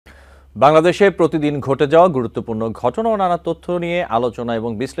বাংলাদেশে প্রতিদিন ঘটে যাওয়া গুরুত্বপূর্ণ ঘটনা ও নানা তথ্য নিয়ে আলোচনা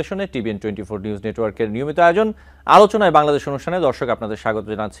এবং বিশ্লেষণে টিভিএন 24 নিউজ নেটওয়ার্কের নিয়মিত আয়োজন আলোচনায় বাংলাদেশ অনুষ্ঠানে দর্শক আপনাদের স্বাগত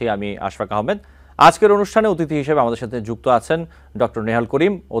জানাচ্ছি। আমি আশফাক আহমেদ। আজকের অনুষ্ঠানে অতিথি হিসেবে আমাদের সাথে যুক্ত আছেন ডক্টর নেহাল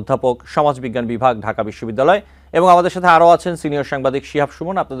করিম, অধ্যাপক, সমাজবিজ্ঞান বিভাগ, ঢাকা বিশ্ববিদ্যালয়, এবং আমাদের সাথে আরও আছেন সিনিয়র সাংবাদিক শিহাব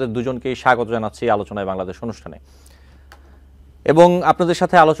সুমন। আপনাদের দুজনকেই স্বাগত জানাচ্ছি আলোচনায় বাংলাদেশ অনুষ্ঠানে। এবং আপনাদের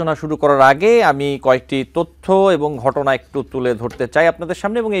সাথে আলোচনা শুরু করার আগে আমি কয়েকটি তথ্য এবং ঘটনা একটু তুলে ধরতে চাই আপনাদের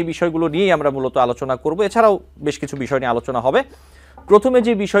সামনে, এবং এই বিষয়গুলো নিয়েই আমরা মূলত আলোচনা করব। এছাড়াও বেশ কিছু বিষয় নিয়ে আলোচনা হবে। প্রথমে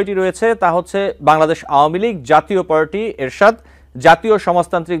যে বিষয়টি রয়েছে তা হচ্ছে বাংলাদেশ আওয়ামী লীগ, জাতীয় পার্টি এরশাদ, জাতীয়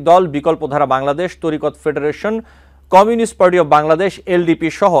সমাজতান্ত্রিক দল, বিকল্পধারা বাংলাদেশ, তরিকত federation, communist party of Bangladesh, LDP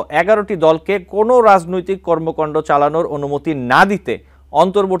সহ 11টি দলকে কোনো রাজনৈতিক কর্মকাণ্ড চালানোর অনুমতি না দিতে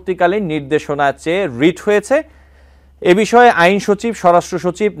অন্তর্বর্তীকালীন নির্দেশনা চেয়ে রিট হয়েছে। এ বিষয়ে আইন সচিব, স্বরাষ্ট্র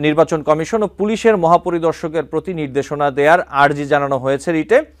সচিব, নির্বাচন কমিশন ও পুলিশের মহাপরিদর্শকের প্রতি নির্দেশনা দেওয়ার আর্জি জানানো হয়েছে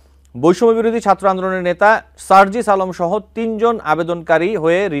রিটে। বৈষম্য বিরোধী ছাত্র আন্দোলনের নেতা সার্জিস আলম সহ 3 জন আবেদনকারী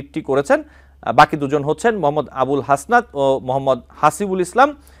হয়ে রিটটি করেছেন। বাকি 2 জন হচ্ছেন মোহাম্মদ আবুল হাসনাত ও মোহাম্মদ হাসিবুল ইসলাম।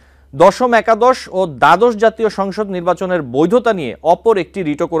 দশম, একাদশ ও দ্বাদশ জাতীয় সংসদ নির্বাচনের বৈধতা নিয়ে অপর একটি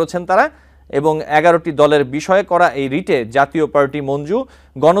রিটও করেছেন তারা। এবং 11টি দলের বিষয়ে করা এই রিটে জাতীয় পার্টি মঞ্জু,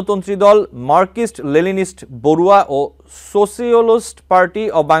 গণতন্ত্রী দল, মার্কিস্ট Leninist Barua O socialist party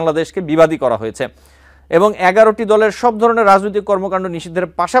of বাংলাদেশকে বিবাদী করা হয়েছে। এবং 11টি দলের সব ধরনের রাজনৈতিক কর্মকাণ্ড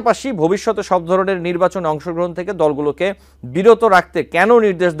নিষিদ্ধের পাশাপাশি ভবিষ্যতে সব ধরনের নির্বাচনে অংশগ্রহণ থেকে দলগুলোকে বিরত রাখতে কেন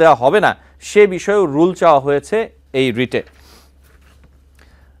নির্দেশ দেওয়া হবে না সে বিষয়েও রুল চাওয়া হয়েছে এই রিটে।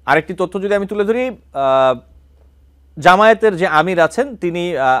 আরেকটি তথ্য যদি আমি তুলে ধরি, জামায়াতের যে আমির আছেন তিনি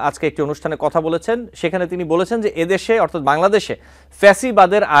আজকে একটি অনুষ্ঠানে কথা বলেছেন। সেখানে তিনি বলেছেন যে এদেশে অর্থাৎ বাংলাদেশে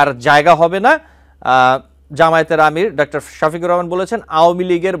ফ্যাসিবাদের আর জায়গা হবে না। জামায়াতের আমির ডক্টর শফিকুর রহমান বলেছেন, আওয়ামী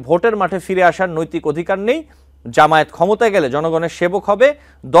লীগের ভোটের মাঠে ফিরে আসার নৈতিক অধিকার নেই। জামায়াত ক্ষমতায় গেলে জনগণের সেবক হবে।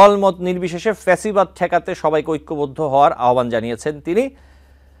 দলমত নির্বিশেষে ফ্যাসিবাদ ঠেকাতে সবাইকে ঐক্যবদ্ধ হওয়ার আহ্বান জানিয়েছেন তিনি।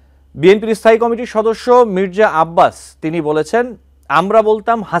 বিএনপির স্থায়ী কমিটির সদস্য মির্জা আব্বাস তিনি বলেছেন, আমরা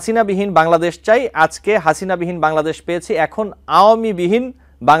বলতাম হাসিনাবিহীন বাংলাদেশ চাই, আজকে হাসিনাবিহীন বাংলাদেশ পেয়েছি, এখন আওয়ামীবিহীন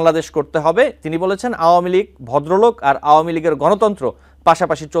বাংলাদেশ করতে হবে। তিনি বলেছেন, আওয়ামী লীগ ভদ্রলোক আর আওয়ামী লীগের গণতন্ত্র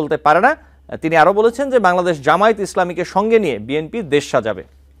পাশাপাশি চলতে পারে না। তিনি আরও বলেছেন যে বাংলাদেশ জামায়াত ইসলামীকে সঙ্গে নিয়ে বিএনপি দেশ সাজাবে।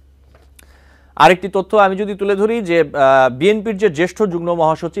 আরেকটি তথ্য আমি যদি তুলে ধরি যে বিএনপির যে জ্যেষ্ঠ যুগ্ম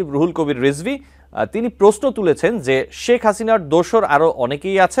মহাসচিব রুহুল কবির রিজভী তিনি প্রশ্ন তুলেছেন যে শেখ হাসিনার দোসর আরও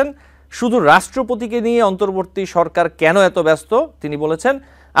অনেকেই আছেন, শুধু রাষ্ট্রপতিকে নিয়ে অন্তর্বর্তী সরকার কেন এত ব্যস্ত? তিনি বলেছেন,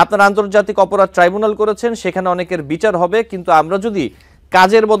 আপনারা আন্তর্জাতিক অপরাধ ট্রাইব্যুনাল করেছেন, সেখানে অনেকের বিচার হবে, কিন্তু আমরা যদি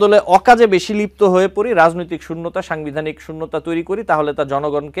কাজের বদলে অকাজে বেশি লিপ্ত হয়ে পড়ি, রাজনৈতিক শূন্যতা, সাংবিধানিক শূন্যতা তৈরি করি, তাহলে তা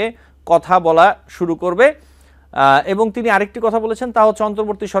জনগণকে কথা বলা শুরু করবে। এবং তিনি আরেকটি কথা বলেছেন, তা হচ্ছে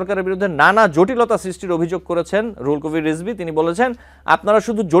অন্তর্বর্তী সরকারের বিরুদ্ধে নানা জটিলতা সৃষ্টির অভিযোগ করেছেন রুহুল কবির রিজভী। তিনি বলেছেন, আপনারা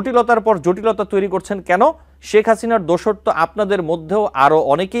শুধু জটিলতার পর জটিলতা তৈরি করছেন কেন? শেখ হাসিনার দোসর তো আপনাদের মধ্যেও আরও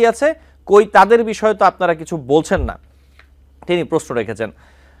অনেকেই আছে, কই তাদের বিষয়ে তো আপনারা কিছু বলছেন না? তিনি প্রশ্ন রেখেছেন।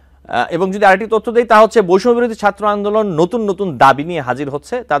 এবং যদি আরেকটি তথ্য দেই তা হচ্ছে বৈষম্য বিরোধী ছাত্র আন্দোলন নতুন নতুন দাবি নিয়ে হাজির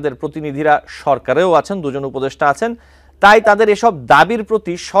হচ্ছে। তাদের প্রতিনিধিরা সরকারেও আছেন, 2 জন উপদেষ্টা আছেন। তাই তাদের এসব দাবির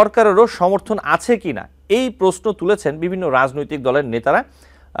প্রতি সরকারেরও সমর্থন আছে কিনা এই প্রশ্ন তুলেছেন বিভিন্ন রাজনৈতিক দলের নেতারা।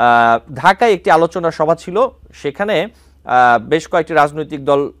 ঢাকায় একটি আলোচনা সভা ছিল, সেখানে বেশ কয়েকটি রাজনৈতিক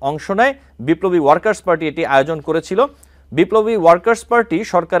দল অংশ নেয়। বিপ্লবী ওয়ার্কার্স পার্টি এটি আয়োজন করেছিল। বিপ্লবী ওয়ার্কার্স পার্টি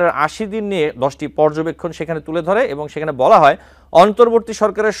সরকারের 80 দিন নিয়ে 10টি পর্যবেক্ষণ সেখানে তুলে ধরে, এবং সেখানে বলা হয় অন্তর্বর্তী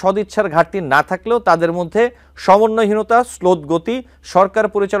সরকারের সদিচ্ছার ঘাটতি না থাকলেও তাদের মধ্যে সমন্বয়হীনতা, স্লোত গতি, সরকার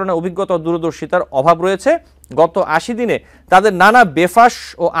পরিচালনায় অভিজ্ঞতা ও দূরদর্শিতার অভাব রয়েছে। গত 80 দিনে তাদের নানা বেফাস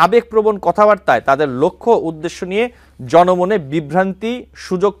ও আবেগপ্রবণ কথাবার্তায় তাদের লক্ষ্য উদ্দেশ্য নিয়ে জনমনে বিভ্রান্তি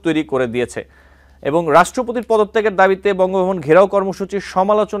সুযোগ তৈরি করে দিয়েছে। এবং রাষ্ট্রপতির পদত্যাগের দাবিতে বঙ্গভবন ঘেরাও কর্মসূচির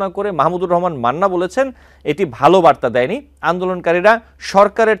সমালোচনা করে মাহমুদুর রহমান মান্না বলেছেন, এটি ভালো বার্তা দেয়নি। আন্দোলনকারীরা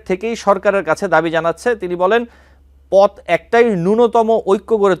সরকারের থেকেই সরকারের কাছে দাবি জানাচ্ছে। তিনি বলেন, পথ একটাই, ন্যূনতম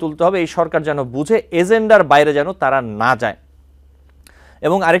ঐক্য গড়ে তুলতে হবে। এই সরকার যেন বুঝে এজেন্ডার বাইরে যেন তারা না যায়।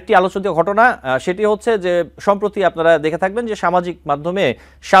 এবং আরেকটি আলোচিত ঘটনা সেটি হচ্ছে যে সম্প্রতি আপনারা দেখে থাকবেন যে সামাজিক মাধ্যমে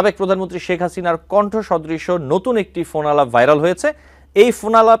সাবেক প্রধানমন্ত্রী শেখ হাসিনার কণ্ঠ সদৃশ নতুন একটি ফোন আলাপ ভাইরাল হয়েছে। এই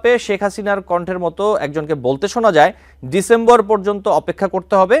ফোন আলাপে শেখ হাসিনার কণ্ঠের মতো একজনকে বলতে শোনা যায়, ডিসেম্বর পর্যন্ত অপেক্ষা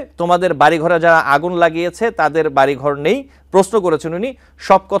করতে হবে, তোমাদের বাড়িঘরে যারা আগুন লাগিয়েছে তাদের বাড়িঘর নেই। প্রশ্ন করেছেন উনি,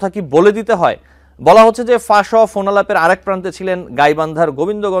 সব কথা কি বলে দিতে হয়? বলা হচ্ছে যে ফাঁস হওয়া ফোন আলাপের আরেক প্রান্তে ছিলেন গাইবান্ধার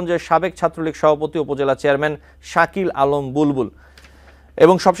গোবিন্দগঞ্জের সাবেক ছাত্রলীগ সভাপতি উপজেলা চেয়ারম্যান শাকিল আলম বুলবুল।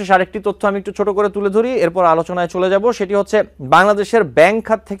 এবং সবশেষে আরেকটি তথ্য আমি একটু ছোট করে তুলে ধরি, এরপর আলোচনায় চলে যাব। সেটি হচ্ছে বাংলাদেশের ব্যাংক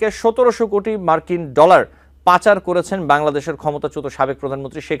খাত থেকে 1700 কোটি মার্কিন ডলার পাচার করেছেন বাংলাদেশের ক্ষমতাচ্যুত সাবেক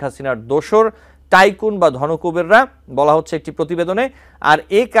প্রধানমন্ত্রী শেখ হাসিনার দোসর টাইকুন বা ধনকুবেররা, বলা হচ্ছে একটি প্রতিবেদনে। আর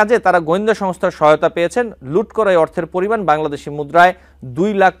এই কাজে তারা গোয়েন্দা সংস্থার সহায়তা পেয়েছেন। লুট করা এই অর্থের পরিমাণ বাংলাদেশি মুদ্রায় 2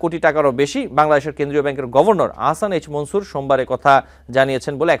 লাখ কোটি টাকারও বেশি। বাংলাদেশের কেন্দ্রীয় ব্যাংকের গভর্নর আহসান এইচ মনসুর সোমবার কথা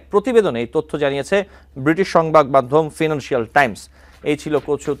জানিয়েছেন বলে এক প্রতিবেদনে এই তথ্য জানিয়েছে ব্রিটিশ সংবাদ মাধ্যম ফিনান্সিয়াল টাইমস। এই ছিল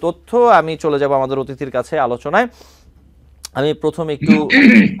কিছু তথ্য। আমি চলে যাব আমাদের অতিথির কাছে আলোচনায়। আমি প্রথমে একটু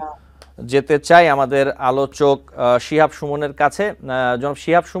যেতে চাই আমাদের আলোচক শিহাব সুমনের কাছে। জনাব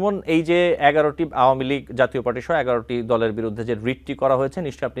শিহাব সুমন, এই যে 11টি আওয়ামী লীগ জাতীয় পার্টি সহ 11টি দলের বিরুদ্ধে যে রিটটি করা হয়েছে,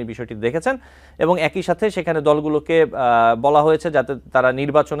 নিশ্চয়ই আপনি বিষয়টি দেখেছেন, এবং একই সাথে সেখানে দলগুলোকে বলা হয়েছে যাতে তারা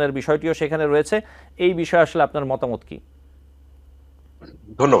নির্বাচনের বিষয়টিও সেখানে রয়েছে। এই বিষয়ে আসলে আপনার মতামত কি?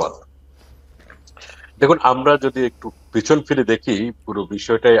 ধন্যবাদ। দেখুন, আমরা যদি একটু পিছন ফিরে দেখি পুরো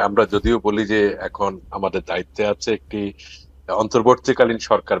বিষয়টাই, আমরা যদিও বলি যে এখন আমাদের দায়িত্বে আছে একটি অন্তর্বর্তীকালীন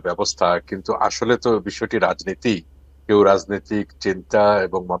সরকার ব্যবস্থা, কিন্তু আসলে তো বিষয়টি রাজনীতি। কেউ রাজনৈতিক চিন্তা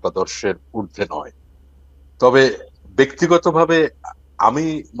এবং মতাদর্শের ঊর্ধ্বে নয়। তবে ব্যক্তিগতভাবে আমি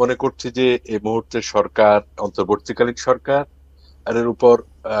মনে করছি যে এই মুহূর্তে সরকার, অন্তর্বর্তীকালীন সরকার এর উপর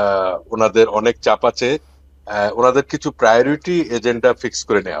ওনাদের অনেক চাপ আছে। ওনাদের কিছু প্রায়োরিটি এজেন্ডা ফিক্স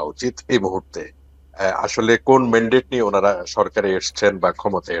করে নেওয়া উচিত এই মুহূর্তে। আসলে কোন ম্যান্ডেট নিয়ে ওনারা সরকারে এসছেন বা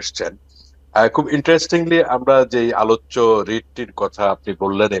ক্ষমতায় এসছেন। খুব ইন্টারেস্টিংলি আমরা যে আলোচ্য রিটটির কথা আপনি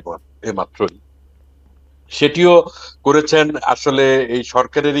বললেন মাত্রই, সেটিও করেছেন আসলে এই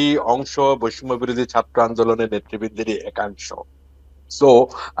সরকারেরই অংশ, বৈষম্য বিরোধী ছাত্র আন্দোলনের নেতৃবৃন্দেরই একাংশ। সো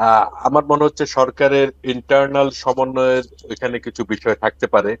আমার মনে হচ্ছে সরকারের ইন্টারনাল সমন্বয়ের এখানে কিছু বিষয় থাকতে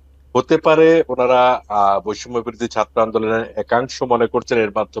পারে। হতে পারে ওনারা বৈষম্য বিরোধী ছাত্র আন্দোলনের একাংশ মনে করছেন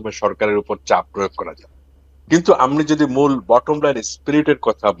এর মাধ্যমে সরকারের উপর চাপ প্রয়োগ করা যায়। কিন্তু আপনি যদি মূল বটম লাইন স্পিরিটের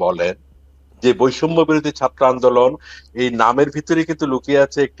কথা বলেন, যে বৈষম্য বিরোধী ছাত্র আন্দোলন, এই নামের ভিতরে কিন্তু লুকিয়ে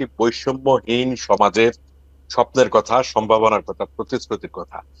আছে একটি বৈষম্যহীন সমাজের স্বপ্নের কথা, সম্ভাবনার কথা, প্রতিশ্রুতির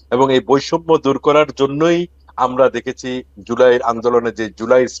কথা। এবং এই বৈষম্য দূর করার জন্যই আমরা দেখেছি জুলাই আন্দোলনে, যে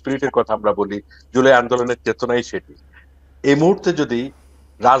জুলাই স্পিরিটের কথা আমরা বলি, জুলাই আন্দোলনের চেতনাই সেটি। এই মুহূর্তে যদি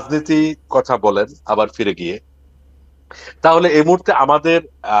রাজনীতি কথা বলেন আবার ফিরে গিয়ে, তাহলে এই মুহূর্তে আমাদের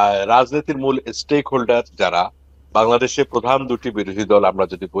রাজনীতির মূল স্টেক হোল্ডার যারা, বাংলাদেশে প্রধান দুটি বিরোধী দল আমরা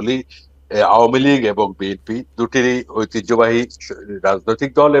যদি বলি, আওয়ামী লীগ এবং বিএনপি, দুটিরই ঐতিহ্যবাহী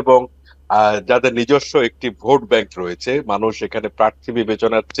রাজনৈতিক দল এবং যাদের নিজস্ব একটি ভোট ব্যাংক রয়েছে। মানুষ এখানে প্রার্থী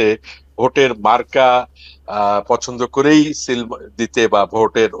বিবেচনার চেয়ে ভোটের মার্কা পছন্দ করেই সিল দিতে বা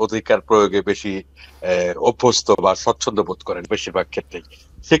ভোটের অধিকার প্রয়োগে বেশি অভ্যস্ত বা স্বচ্ছন্দ বোধ করেন বেশিরভাগ ক্ষেত্রেই।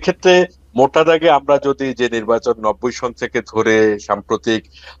 সেক্ষেত্রে মোটা দাগে আমরা যদি যে নির্বাচন 90 সন থেকে ধরে সাম্প্রতিক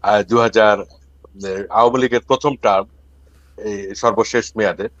 2000 আওয়ামী লীগের প্রথম টার্ম, এই সর্বশেষ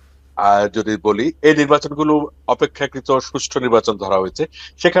মেয়াদে যদি বলি, এই নির্বাচনগুলো অপেক্ষাকৃত সুষ্ঠু নির্বাচন ধরা হয়েছে।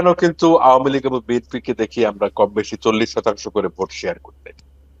 সেখানেও কিন্তু আওয়ামী লীগ এবং বিএনপি কে দেখি আমরা কম বেশি 40% করে ভোট শেয়ার করতে।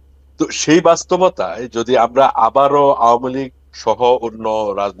 তো সেই বাস্তবতায় যদি আমরা আবারও আওয়ামী লীগ সহ অন্য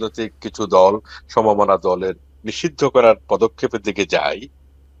রাজনৈতিক কিছু দল, সমমনা দলের নিষিদ্ধ করার পদক্ষেপের দিকে যাই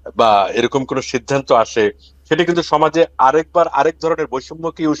বা এরকম কোন সিদ্ধান্ত আসে, সেটা কিন্তু সমাজে আরেকবার আরেক ধরনের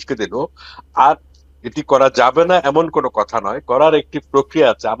বৈষম্যকে উস্কে দিল। আর এটি করা যাবে না এমন কোনো কথা নয়, করার একটি প্রক্রিয়া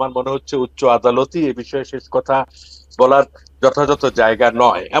আছে। আমার মনে হচ্ছে উচ্চ আদালতই এ বিষয়ে শেষ কথা বলার যথাযথ জায়গা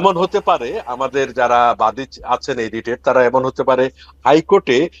নয়। এমন হতে পারে আমাদের যারা বাদী আছেন এই রিটের, তারা এমন হতে পারে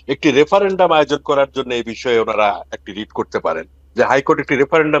হাইকোর্টে একটি রেফারেন্ডাম আয়োজন করার জন্য এই বিষয়ে ওনারা একটি রিট করতে পারেন, যে হাইকোর্ট একটি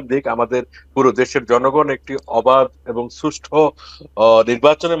রেফারেন্ডাম দিক, আমাদের পুরো দেশের জনগণ একটি অবাধ এবং সুষ্ঠু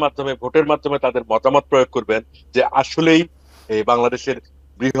নির্বাচনের মাধ্যমে, ভোটের মাধ্যমে তাদের মতামত প্রয়োগ করবেন যে আসলেই এই বাংলাদেশের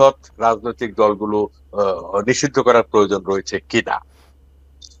বৃহৎ রাজনৈতিক দলগুলো নিষিদ্ধ করার প্রয়োজন রয়েছে কিনা।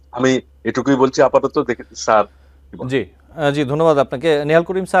 আমি এটুকুই বলছি আপাতত। দেখে স্যার। জি জি, ধন্যবাদ আপনাকে। নেহাল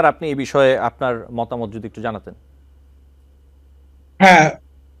করিম স্যার, আপনি এই বিষয়ে আপনার মতামত যদি একটু জানাতেন। হ্যাঁ,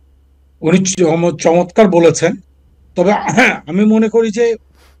 উনি চমৎকার বলেছেন। তবে আমি মনে করি যে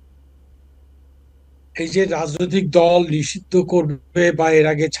এই যে রাজনৈতিক দল নিষিদ্ধ করবে বা এর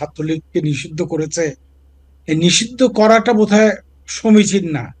আগে ছাত্রলীগকে নিষিদ্ধ করেছে, এই নিষিদ্ধ করাটা বোধহয় সমীচীন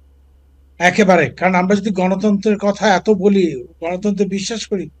না একেবারে। কারণ আমরা যদি গণতন্ত্রের কথা এত বলি, গণতন্ত্রে বিশ্বাস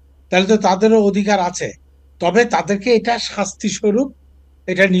করি, তাহলে তো তাদেরও অধিকার আছে। তবে তাদেরকে এটা শাস্তি স্বরূপ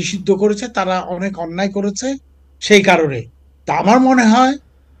এটা নিষিদ্ধ করেছে, তারা অনেক অন্যায় করেছে সেই কারণে। তা আমার মনে হয়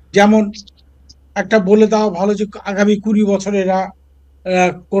যেমন একটা বলে দেওয়া ভালো যে আগামী 20 বছর এরা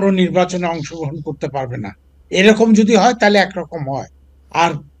কোনো নির্বাচনে অংশগ্রহণ করতে পারবে না, এরকম যদি হয় তাহলে একরকম হয়।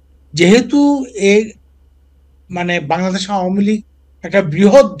 আর যেহেতু এই মানে বাংলাদেশ আওয়ামী লীগ একটা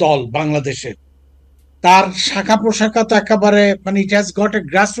বৃহৎ দল বাংলাদেশের, তার শাখা প্রশাখা তো একেবারে মানে it has got a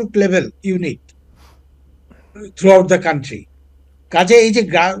grassroot level unit through out the country. কাজে এই যে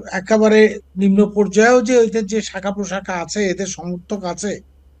একেবারে নিম্ন পর্যায়েও যে এদের যে শাখা প্রশাখা আছে, এদের সমর্থক আছে,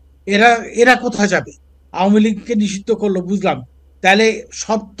 এরা এরা কোথায় যাবে? আওয়ামী লীগকে নিষিদ্ধ করলো বুঝলাম, তাহলে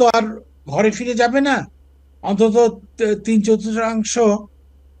সব তো আর ঘরে ফিরে যাবে না। অন্তত 3/4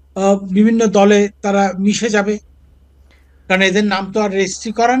 বিভিন্ন দলে তারা মিশে যাবে, কারণ এদের নাম তো আর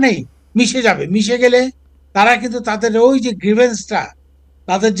রেজিস্ট্রি করা নেই। মিশে যাবে, মিশে গেলে তারা কিন্তু তাদের ওই যে গ্রিভেন্সটা,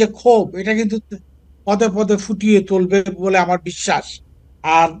 তাদের যে ক্ষোভ, এটা কিন্তু পদে পদে ফুটিয়ে তুলবে বলে আমার বিশ্বাস।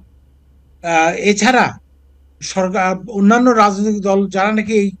 আর এছাড়া সরকার, অন্যান্য রাজনৈতিক দল যারা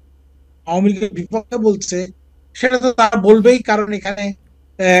নাকি এই আওয়ামী লীগের বিপক্ষে বলছে, সেটা তো তারা বলবেই, কারণ এখানে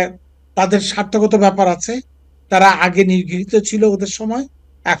আহ, তাদের স্বার্থগত ব্যাপার আছে। তারা আগে নিগৃহীত ছিল ওদের সময়,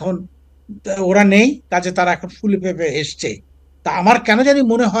 এখন ওরা নেই, কাজে তারা এখন ফুলে ফেঁপে এসছে। তা আমার কেন জানি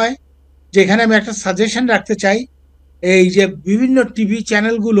মনে হয় যে এখানে আমি একটা সাজেশন রাখতে চাই, এই যে বিভিন্ন টিভি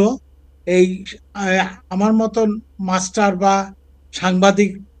চ্যানেলগুলো এই আমার মতন মাস্টার বা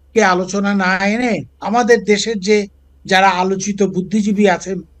সাংবাদিককে আলোচনা না এনে আমাদের দেশের যে যারা আলোচিত বুদ্ধিজীবী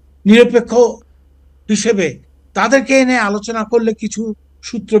আছেন নিরপেক্ষ হিসেবে, তাদেরকে এনে আলোচনা করলে কিছু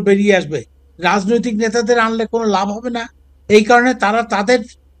সূত্র বেরিয়ে আসবে। রাজনৈতিক নেতাদের আনলে কোনো লাভ হবে না, এই কারণে তারা তাদের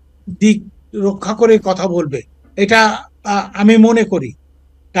দিক রক্ষা করে কথা বলবে, এটা আমি মনে করি।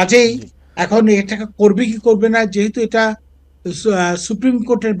 কাজেই জি এখন এটা করবে কি করবে না, যেহেতু এটা সুপ্রিম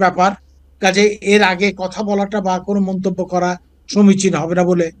কোর্টের ব্যাপার, কাজে এর আগে কথা বলাটা বা কোনো মন্তব্য করা সমীচীন হবে না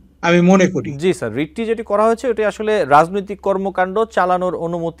বলে আমি মনে করি। জি স্যার, রিটটি যেটি করা হয়েছে ওটি আসলে রাজনৈতিক কর্মকাণ্ড চালানোর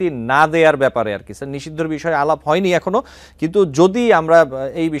অনুমতি না দেওয়ার ব্যাপারে আর কি স্যার, নিষিদ্ধের বিষয়ে আলাপ হয়নি এখনো। কিন্তু যদি আমরা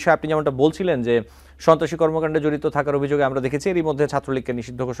এই বিষয়ে আপনি যেমনটা বলছিলেন যে সন্ত্রাসী কর্মকাণ্ডে জড়িত থাকার অভিযোগে আমরা দেখেছি এরই মধ্যে ছাত্রলীগকে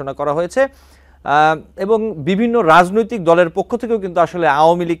নিষিদ্ধ ঘোষণা করা হয়েছে, এবং বিভিন্ন রাজনৈতিক দলের পক্ষ থেকেও কিন্তু আসলে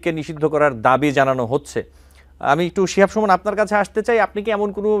আওয়ামী লীগকে নিষিদ্ধ করার দাবি জানানো হচ্ছে। আমি একটু শিহাব সুমন আপনার কাছে আসতে চাই, আপনি কি এমন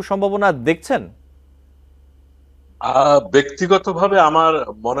কোনো সম্ভাবনা দেখছেন? ব্যক্তিগতভাবে আমার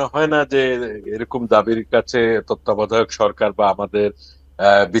মনে হয় না যে এরকম দাবির কাছে তত্ত্বাবধায়ক সরকার বা আমাদের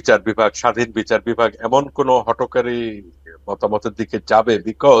বিচার বিভাগ, স্বাধীন বিচার বিভাগ এমন কোনো হঠকারী মতামতের দিকে যাবে।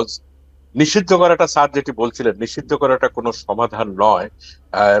 বিকজ নিষিদ্ধ করাটা, স্যার যেটি বলছিলেন, নিষিদ্ধ করাটা কোনো সমাধান নয়।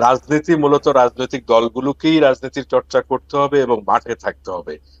 রাজনীতি মূলত রাজনৈতিক দলগুলোকেই রাজনীতির চর্চা করতে হবে এবং মাঠে থাকতে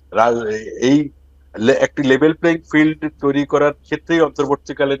হবে। এই একটি লেভেল প্লেইং ফিল্ড তৈরি করার ক্ষেত্রেই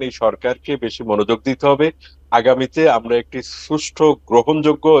অন্তর্বর্তীকালীন এই সরকারকে বেশি মনোযোগ দিতে হবে। আগামীতে আমরা একটি সুষ্ঠু,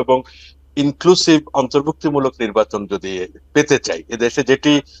 গ্রহণযোগ্য এবং ইনক্লুসিভ, অন্তর্ভুক্তিমূলক নির্বাচন যদি পেতে চাই এদেশে,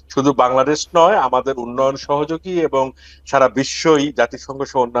 যেটি শুধু বাংলাদেশ নয়, আমাদের উন্নয়ন সহযোগী এবং সারা বিশ্বই, জাতিসংঘ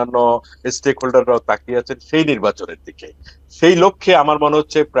সহ অন্যান্য স্টেক হোল্ডাররাও তাকিয়ে আছেন সেই নির্বাচনের দিকে। সেই লক্ষ্যে আমার মনে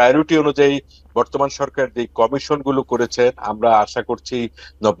হচ্ছে প্রায়োরিটি অনুযায়ী বর্তমান সরকার যে কমিশন গুলো করেছেন, আমরা আশা করছি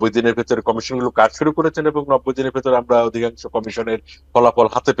 90 দিনের ভেতরে কমিশন গুলো কাজ শুরু করেছেন এবং 90 দিনের ভেতরে আমরা অধিকাংশ কমিশনের ফলাফল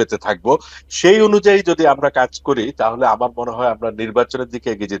হাতে পেতে থাকবো। সেই অনুযায়ী যদি আমরা কাজ করি তাহলে আমার মনে হয় আমরা নির্বাচনের দিকে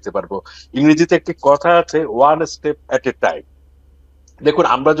এগিয়ে যেতে পারবো। ইংরেজিতে একটি কথা আছে, ওয়ান স্টেপ এট এ টাইম। দেখুন,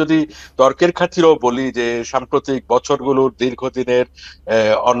 আমরা যদি তর্কের খাতিরেও বলি যে সাম্প্রতিক বছরগুলোর দীর্ঘদিনের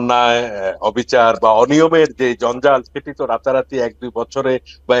অন্যায়, অবিচার বা অনিয়মের যে জঞ্জাল, সেটি তো রাতারাতি 1-2 বছরে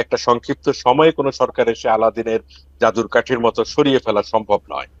বা একটা সংক্ষিপ্ত সময়ে কোনো সরকার এসে আলাদিনের জাদুর কাঠির মতো সরিয়ে ফেলা সম্ভব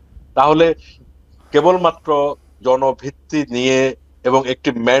নয়। তাহলে কেবলমাত্র জনভিত্তি নিয়ে এবং একটি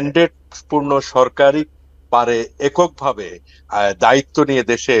ম্যান্ডেট পূর্ণ সরকারই পারে এককভাবে দায়িত্ব নিয়ে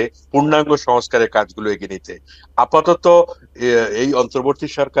দেশে পূর্ণাঙ্গ সংস্কারের কাজগুলো এগিয়ে নিতে। আপাতত এই অন্তর্বর্তী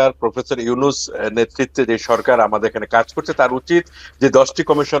সরকার, প্রফেসর ইউনূস নেতৃত্বে যে সরকার আমাদের এখানে কাজ করছে, তার উচিত যে 10টি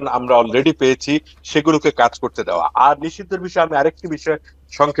কমিশন আমরা অলরেডি পেয়েছি সেগুলোকে কাজ করতে দেওয়া। আর নিষিদ্ধের বিষয়ে আমি আরেকটি বিষয়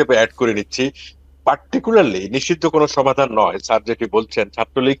সংক্ষেপে অ্যাড করে নিচ্ছি। পার্টিকুলারলি নিষিদ্ধ কোনো সমাধান নয়, স্যার যেটি বলছেন,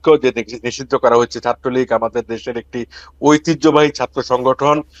 ছাত্রলীগকেও যে নিষিদ্ধ করা হয়েছে, ছাত্রলীগ আমাদের দেশের একটি ঐতিহ্যবাহী ছাত্র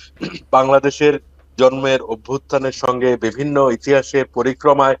সংগঠন। বাংলাদেশের জন্মের, অভ্যুত্থানের সঙ্গে বিভিন্ন ইতিহাসের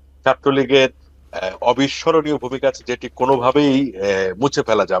পরিক্রমায় ছাত্রলীগের অবিস্মরণীয় ভূমিকা আছে, যেটি কোনোভাবেই মুছে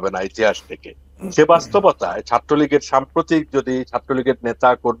ফেলা যাবে না ইতিহাস থেকে। সে বাস্তবতায় ছাত্রলীগের সাম্প্রতিক যদি ছাত্রলীগের নেতা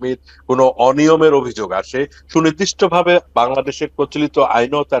কর্মীর কোনো অনিয়মের অভিযোগ আসে, সুনির্দিষ্টভাবে বাংলাদেশের প্রচলিত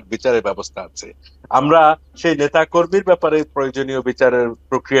আইনও তার বিচারের ব্যবস্থা আছে। আমরা সেই নেতা কর্মীর ব্যাপারে প্রয়োজনীয় বিচারের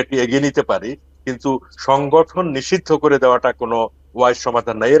প্রক্রিয়াটি এগিয়ে নিতে পারি, কিন্তু সংগঠন নিষিদ্ধ করে দেওয়াটা কোনো ওয়াইজ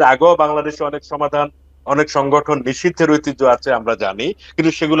সমাধান নাই। এর আগেও বাংলাদেশে অনেক সংগঠন নিষিদ্ধের ঐতিহ্য আছে আমরা জানি,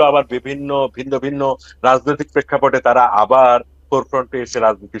 কিন্তু সেগুলো আবার বিভিন্ন ভিন্ন ভিন্ন রাজনৈতিক প্রেক্ষাপটে তারা আবার ফোরফ্রন্টে এসে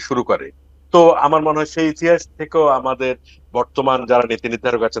রাজনীতি শুরু করে। তো আমার মনে হয় সেই ইতিহাস থেকেও আমাদের বর্তমান যারা নীতি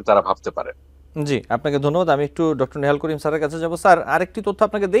নির্ধারক আছেন তারা ভাবতে পারে। জি, আপনাকে ধন্যবাদ। আমি একটু ডক্টর নেহাল করিম স্যারের কাছে যাব। স্যার, আরেকটি তথ্য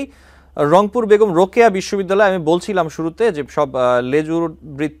আপনাকে দেই। রংপুর বেগম রোকেয়া বিশ্ববিদ্যালয়ে আমি বলছিলাম শুরুতে যে সব লেজুর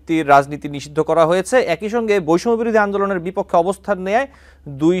বৃত্তির রাজনীতি নিষিদ্ধ করা হয়েছে, একই সঙ্গে বৈষম্য বিরোধী আন্দোলনের বিপক্ষে অবস্থান নেয়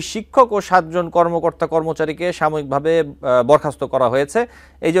 2 শিক্ষক ও 7 জন কর্মকর্তা কর্মচারীকে সাময়িকভাবে বরখাস্ত করা হয়েছে।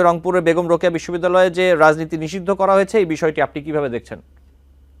 এই যে রংপুরের বেগম রোকেয়া বিশ্ববিদ্যালয়ে যে রাজনীতি নিষিদ্ধ করা হয়েছে, এই বিষয়টি আপনি কিভাবে দেখছেন?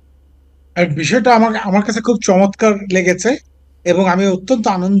 বিষয়টা আমার কাছে খুব চমৎকার লেগেছে এবং আমি অত্যন্ত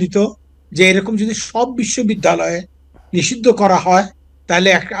আনন্দিত যে এরকম যদি সব বিশ্ববিদ্যালয়ে নিষিদ্ধ করা হয় তাহলে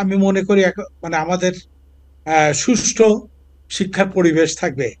আমি মনে করি মানে আমাদের সুষ্ঠু শিক্ষার পরিবেশ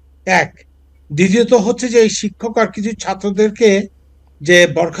থাকবে। এক, দ্বিতীয়ত হচ্ছে যে এই শিক্ষক আর কিছু ছাত্রদেরকে যে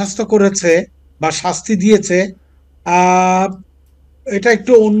বরখাস্ত করেছে বা শাস্তি দিয়েছে, আহ এটা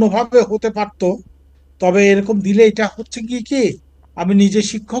একটু অন্যভাবে হতে পারতো। তবে এরকম দিলে এটা হচ্ছে কি কি আমি নিজে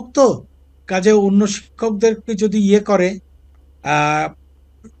শিক্ষক, তো কাজে অন্য শিক্ষকদেরকে যদি করে আহ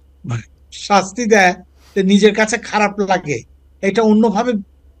মানে শাস্তি দেয়, তো নিজের কাছে খারাপ লাগে। এটা অন্যভাবে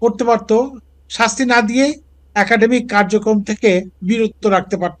করতে পারতো, শাস্তি না দিয়ে একাডেমিক কার্যক্রম থেকে বিরত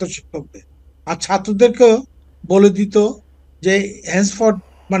রাখতে পারতো শিক্ষকদের, আর ছাত্রদেরকেও বলে দিত যে হেন্সফর্ড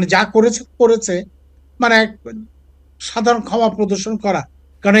মানে যা করেছে করেছে, মানে সাধারণ ক্ষমা প্রদর্শন করা।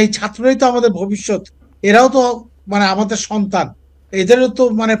 কারণ এই ছাত্ররাই তো আমাদের ভবিষ্যৎ, এরাও তো মানে আমাদের সন্তান, এদেরও তো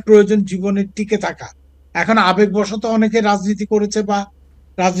মানে প্রয়োজন জীবনে টিকে থাকা। এখন আবেগবশত অনেকে রাজনীতি করেছে বা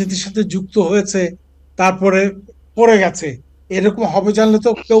রাজনীতির সাথে যুক্ত হয়েছে, তারপরে পড়ে গেছে, এরকম হবে জানলে তো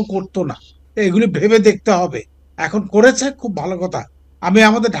কেউ করতো না। এগুলি ভেবে দেখতে হবে। এখন করেছে, খুব ভালো কথা। আমি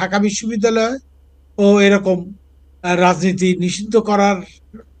আমাদের ঢাকা বিশ্ববিদ্যালয়ে ও এরকম রাজনীতি নিষিদ্ধ করার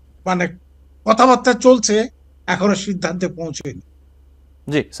মানে কথাবার্তা চলছে, এখনো সিদ্ধান্তে পৌঁছয়নি।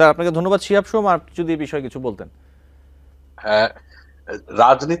 জি স্যার, আপনাকে ধন্যবাদ। শিহাব সুমন, আপনি যদি এই বিষয়ে কিছু বলতেন। হ্যাঁ,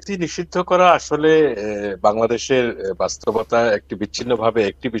 রাজনীতি নিষিদ্ধ করা আসলে বাংলাদেশের বাস্তবতা একটি বিচ্ছিন্নভাবে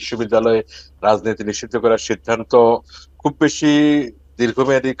একটি বিশ্ববিদ্যালয়ে রাজনীতি নিষিদ্ধ করার সিদ্ধান্ত খুব বেশি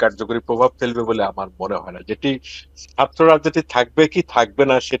দীর্ঘমেয়াদী কার্যকরী প্রভাব ফেলবে বলে আমার মনে হয় না। যেটি ছাত্র রাজনীতি থাকবে কি থাকবে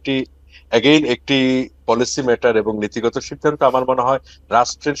না সেটি এগেইন একটি পলিসি ম্যাটার এবং নীতিগত সিদ্ধান্ত। আমার মনে হয়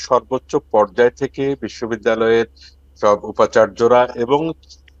রাষ্ট্রের সর্বোচ্চ পর্যায় থেকে বিশ্ববিদ্যালয়ের সব উপাচার্যরা এবং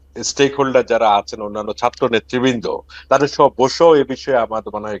স্টেক হোল্ডার যারা আছেন, অন্যান্য ছাত্র নেতৃবৃন্দ, তাদের সব বসেও এ বিষয়ে আমার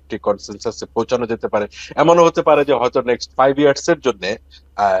মনে হয় একটি কনসেনসাসে পৌঁছানো যেতে পারে। এমনও হতে পারে যে হয়তো নেক্সট 5 ইয়ার্স এর জন্য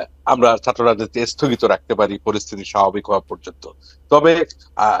আমরা ছাত্র রাজনীতি স্থগিত রাখতে পারি পরিস্থিতি স্বাভাবিক হওয়া পর্যন্ত। তবে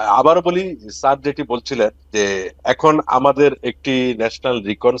আবারও বলি, স্যার যেটি বলছিলেন যে এখন আমাদের একটি ন্যাশনাল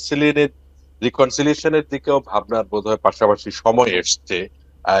রিকনসিলিয়েশনের দিকেও ভাবনার বোধহয় পাশাপাশি সময় এসছে।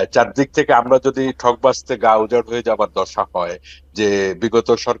 চারদিক থেকে আমরা যদি ঠকবাজতে গা উজাড় হয়ে যাবার দশা হয়, যে বিগত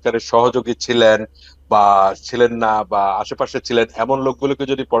সরকারের সহযোগী ছিলেন বা ছিলেন না বা আশেপাশে ছিলেন এমন লোকগুলোকে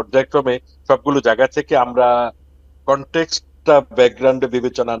যদি পর্যায়ক্রমে সবগুলো জায়গা থেকে আমরা কনটেক্সটটা ব্যাকগ্রাউন্ডে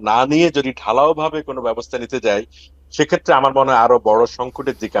বিবেচনা না নিয়ে যদি ঢালাও ভাবে কোনো ব্যবস্থা নিতে যাই, সেক্ষেত্রে আমার মনে হয় আরো বড়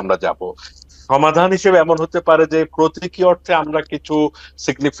সংকটের দিকে আমরা যাব। সমাধান হিসেবে এমন হতে পারে যে প্রতীকী অর্থে আমরা কিছু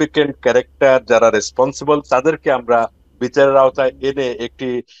সিগনিফিকেন্ট ক্যারেক্টার যারা রেসপন্সিবল তাদেরকে আমরা বিচারের আওতায় এনে একটি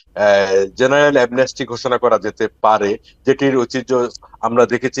জেনারেল অ্যামনেস্টি ঘোষণা করা যেতে পারে, যেটির ঐতিহ্য আমরা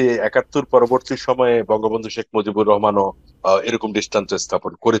দেখেছি 71 পরবর্তী সময়ে বঙ্গবন্ধু শেখ মুজিবুর রহমানও এরকম দৃষ্টান্ত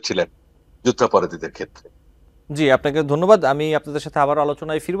স্থাপন করেছিলেন যুদ্ধাপরাধীদের ক্ষেত্রে। জি, আপনাকে ধন্যবাদ। আমি আপনাদের সাথে আবার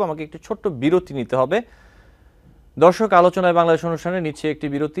আলোচনায় ফিরবো, আমাকে একটি ছোট্ট বিরতি নিতে হবে। দর্শক, আলোচনায় বাংলাদেশ অনুষ্ঠানে নিচ্ছে একটি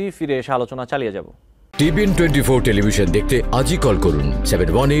বিরতি, ফিরে এসে আলোচনা চালিয়ে যাব। টিভিএন 24 টেলিভিশন দেখতে আজই কল করুন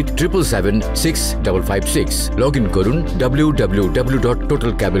 7187776556। লগ ইন করুন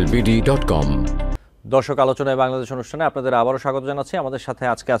www.totalcablebd.com। দর্শক, আলোচনায় বাংলাদেশ অনুষ্ঠানে আপনাদের আবারও স্বাগত জানাচ্ছি। আমাদের সাথে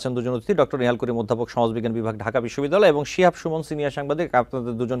আজকে আছেন দুজন অতিথি, ডক্টর নিহাল করিম, অধ্যাপক সমাজবিজ্ঞান বিভাগ, ঢাকা বিশ্ববিদ্যালয়, এবং শিহাব সুমন, সিনিয়র সাংবাদিক।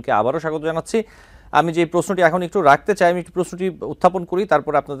 আপনাদের দুজনকে আবারও স্বাগত জানাচ্ছি। আমি যে প্রশ্নটি এখন একটু রাখতে চাই, আমি একটু প্রশ্নটি উত্থাপন করি,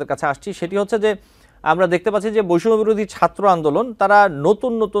 তারপরে আপনাদের কাছে আসছি। সেটি হচ্ছে যে আমরা দেখতে পাচ্ছি যে বৈষম্য বিরোধী ছাত্র আন্দোলন তারা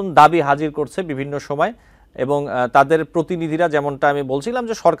নতুন নতুন দাবি হাজির করছে বিভিন্ন সময়, এবং তাদের প্রতিনিধিরা, যেমনটা আমি বলছিলাম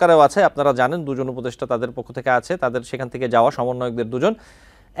যে সরকারেও আছে, আপনারা জানেন, দুজন উপদেষ্টা তাদের পক্ষ থেকে আছে, তাদের সেখান থেকে যাওয়া সমন্বয়কদের দুজন।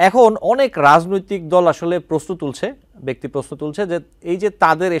 এখন অনেক রাজনৈতিক দল আসলে প্রশ্ন তুলছে, ব্যক্তি প্রশ্ন তুলছে যে এই যে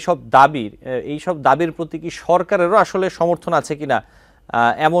তাদের এইসব দাবির প্রতি কি সরকারেরও আসলে সমর্থন আছে কিনা,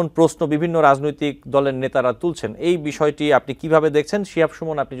 এমন প্রশ্ন বিভিন্ন রাজনৈতিক দলের নেতারা তুলছেন। এই বিষয়টি আপনি কিভাবে দেখছেন? শিহাব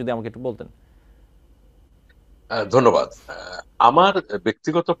সুমন, আপনি যদি আমাকে একটু বলতেন। ধন্যবাদ। আমার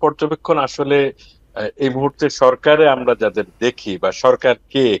ব্যক্তিগত পর্যবেক্ষণ আসলে এই মুহূর্তে সরকারে আমরা যাদের দেখি বা সরকার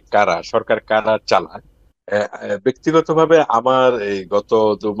কারা চালায়, ব্যক্তিগতভাবে আমার এই গত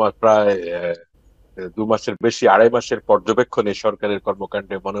 2 মাস প্রায় মাসের বেশি, 2.5 মাসের পর্যবেক্ষণে সরকারের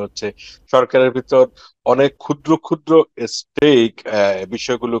কর্মকাণ্ডে মনে হচ্ছে সরকারের ভিতর অনেক ক্ষুদ্র ক্ষুদ্র স্টেক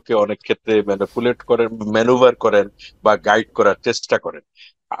বিষয়গুলোকে অনেক ক্ষেত্রে ম্যানিপুলেট করেন, ম্যানুভার করেন বা গাইড করার চেষ্টা করেন।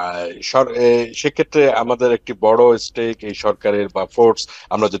 সেক্ষেত্রে আমাদের একটি বড় স্টেক এই সরকারের বা ফোর্স,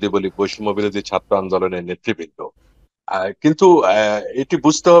 আমরা যদি বলি বৈষম্য বিরোধী ছাত্র আন্দোলনের নেতৃবৃন্দ। কিন্তু এটি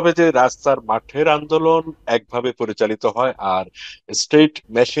বুঝতে হবে যে রাস্তার মাঠের আন্দোলন একভাবে পরিচালিত হয়, আর state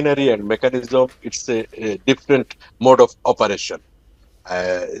machinery and mechanism it's a different mode of operation.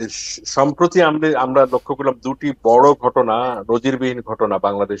 সম্প্রতি আমরা লক্ষ্য করলাম দুটি বড় ঘটনা, নজিরবিহীন ঘটনা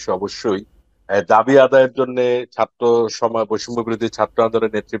বাংলাদেশে অবশ্যই। দাবি আদায়ের জন্য ছাত্র সমাজ, বৈষম্য বিরোধী ছাত্র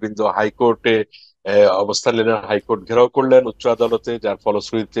আন্দোলনের নেতৃবৃন্দ হাইকোর্টে অবস্থান নিলেন, হাইকোর্ট ঘেরাও করলেন উচ্চ আদালতে, যার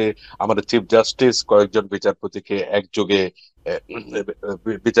ফলশ্রুতিতে আমাদের চিফ জাস্টিস কয়েকজন বিচারপতিকে একযোগে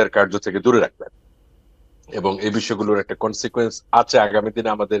বিচার কার্য থেকে দূরে রাখলেন। এবং এই বিষয়গুলোর একটা কনসিকুয়েন্স আছে আগামী দিনে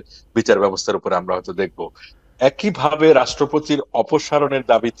আমাদের বিচার ব্যবস্থার উপরে, আমরা হয়তো দেখবো। একইভাবে রাষ্ট্রপতির অপসারণের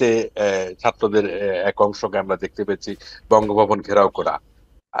দাবিতে ছাত্রদের এক অংশকে আমরা দেখতে পেয়েছি বঙ্গভবন ঘেরাও করা।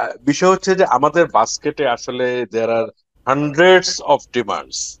 বিষয় হচ্ছে যে আমাদের বাস্কেটে আসলে দেয়ার আর হান্ড্রেডস অফ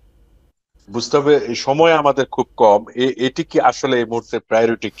ডিমান্ডস। বুঝতে হবে এই সময় আমাদের খুব কম, এটি কি আসলে এই মুহূর্তে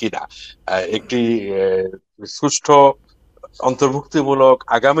প্রায়োরিটি কিনা। একটি সুষ্ঠু অন্তর্ভুক্তিমূলক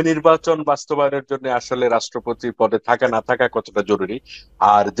আগামী নির্বাচন বাস্তবায়নের জন্য আসলে রাষ্ট্রপতি পদে থাকা না থাকা কতটা জরুরি।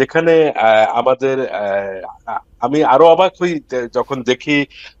 আর যেখানে আমাদের আমি আরো অবাক হই যখন দেখি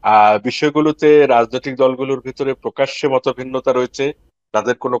বিষয়গুলোতে রাজনৈতিক দলগুলোর ভিতরে প্রকাশ্যে মতভিন্নতা রয়েছে,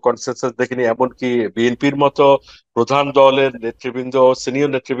 তাদের কোনো কনসেনসাস দেখিনি। এমনকি বিএনপির মতো প্রধান দলের নেতৃবৃন্দ,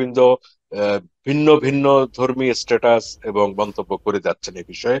 সিনিয়র নেতৃবৃন্দ ভিন্ন ভিন্ন ধর্মী স্ট্যাটাস এবং মন্তব্য করে যাচ্ছেন এই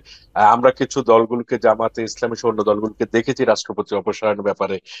বিষয়ে। আমরা কিছু দলগুলোকে, জামাতে ইসলামী সহ অন্য দলগুলোকে দেখেছি রাষ্ট্রপতি অপসারণের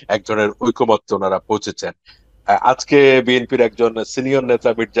ব্যাপারে এক ধরনের ঐকমত্যে ওনারা পৌঁছেছেন। আজকে বিএনপির একজন সিনিয়র নেতা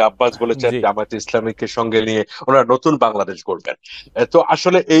মির্জা আব্বাস বলেছেন জি। জামায়াতে ইসলামীকে সঙ্গে নিয়ে ওনারা নতুন বাংলাদেশ গড়বেন। তো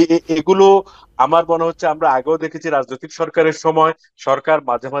আসলে এগুলো আমার মনে হচ্ছে, আমরা আগেও দেখেছি রাজনৈতিক সরকারের সময় সরকার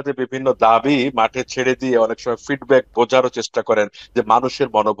মাঝে মাঝে বিভিন্ন দাবি মাঠে ছেড়ে দিয়ে অনেক সময় ফিডব্যাক বোঝারও চেষ্টা করেন যে মানুষের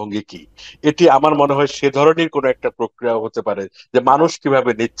মনোভঙ্গি কি। এটি আমার মনে হয় সে ধরনের কোন একটা প্রক্রিয়া হতে পারে, যে মানুষ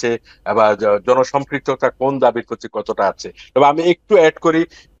কিভাবে নিচ্ছে বা জনসম্পৃক্ততা কোন দাবির প্রতি কতটা আছে। তবে আমি একটু অ্যাড করি,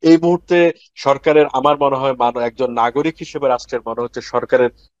 এই মুহূর্তে সরকারের আমার মনে হয় একজন নাগরিক হিসেবে রাষ্ট্রের মনে হচ্ছে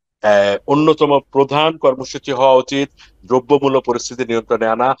সরকারের অন্যতম প্রধান কর্মসূচি হওয়া উচিত দ্রব্যমূল্য পরিস্থিতি নিয়ন্ত্রণে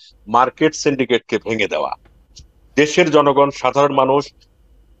আনা, মার্কেট সিন্ডিকেটকে ভেঙে দেওয়া। দেশের জনগণ, সাধারণ মানুষ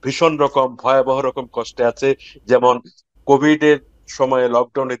ভীষণ রকম ভয়াবহ রকম কষ্টে আছে। যেমন কোভিড এর সময়ে,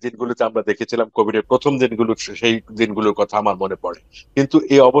 লকডাউনের দিনগুলোতে আমরা দেখেছিলাম, কোভিড এর প্রথম দিনগুলো, সেই দিনগুলোর কথা আমার মনে পড়ে। কিন্তু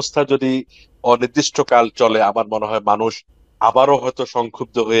এই অবস্থা যদি অনির্দিষ্টকাল চলে, আমার মনে হয় মানুষ আবারও হয়তো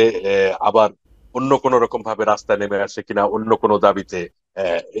সংক্ষুব্ধ হয়ে আবার অন্য কোনো রকম ভাবে রাস্তায় নেমে আসে কিনা, অন্য কোনো দাবিতে,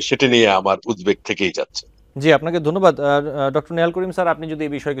 সেটা নিয়ে আমার উদ্বেগ থেকেই যাচ্ছে। জি, আপনাকে ধন্যবাদ। ডক্টর নেহাল করিম স্যার, আপনি যদি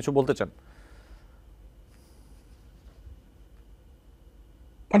এই বিষয়ে কিছু বলতে চান।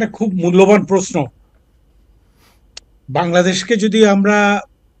 মানে খুব মূল্যবান প্রশ্ন। বাংলাদেশকে যদি আমরা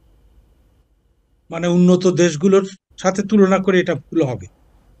মানে উন্নত দেশগুলোর সাথে তুলনা করে, এটা ভুল হবে।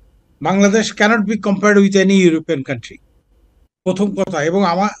 Bangladesh cannot B compared with any European country, প্রথম কথা। এবং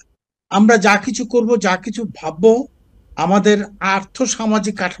আমরা যা কিছু করব, যা কিছু ভাববো, আমাদের আর্থ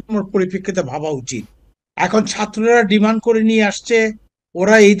সামাজিক কাঠামোর পরিপ্রেক্ষিতে ভাবা উচিত। এখন ছাত্ররা ডিমান্ড করে নিয়ে আসছে,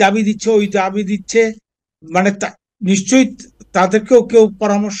 ওরা এই দাবি দিচ্ছে, ওই দাবি দিচ্ছে, মানে নিশ্চয়ই তাদেরকেও কেউ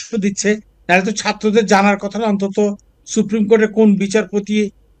পরামর্শ দিচ্ছে। নাহলে তো ছাত্রদের জানার কথা না, অন্তত সুপ্রিম কোর্টে কোন বিচারপতি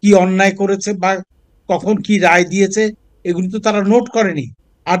কি অন্যায় করেছে বা কখন কি রায় দিয়েছে, এগুলো তো তারা নোট করেনি।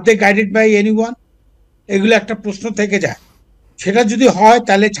 আর দে গাইডেড বাই এনিওয়ান? এগুলো একটা প্রশ্ন থেকে যায়। সেটা যদি হয়,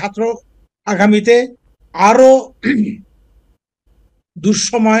 তাহলে ছাত্র আগামীতে আরো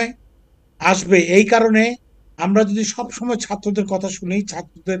দুঃসময় আসবে। এই কারণে আমরা যদি সব সময় ছাত্রদের কথা শুনি,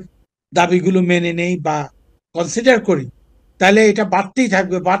 ছাত্রদের দাবিগুলো মেনে নেই বা কনসিডার করি, তাহলে এটা বাড়তেই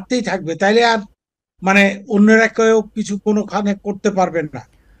থাকবে, বাড়তেই থাকবে। তাইলে আর মানে অন্যরা কেউ কিছু কোনোখানে করতে পারবেন না।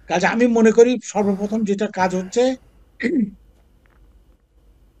 কাজে আমি মনে করি সর্বপ্রথম যেটা কাজ হচ্ছে,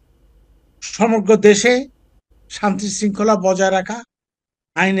 সমগ্র দেশে শান্তি শৃঙ্খলা বজায় রাখা,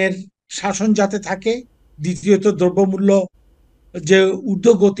 আইনের শাসন যাতে থাকে। দ্বিতীয়ত দ্রব্যমূল্য যে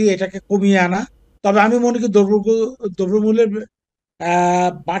ঊর্ধ্বগতি, এটাকে কমিয়ে আনা। তবে আমি মনে করি দ্রব্যমূল্যের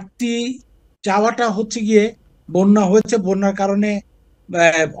বাড়তি চাওয়াটা হচ্ছে গিয়ে, বন্যা হয়েছে, বন্যার কারণে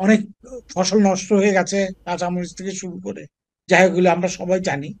অনেক ফসল নষ্ট হয়ে গেছে, কাঁচামরিচ থেকে শুরু করে, যাই হোক, আমরা সবাই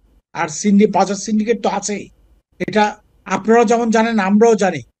জানি। আর বাজার সিন্ডিকেট তো আছেই, এটা আপনারাও যেমন জানেন, আমরাও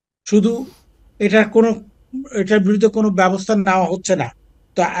জানি। শুধু এটার বিরুদ্ধে কোনো ব্যবস্থা নেওয়া হচ্ছে না।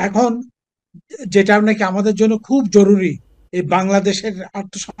 তো এখন যেটা নাকি আমাদের জন্য খুব জরুরি, এই বাংলাদেশের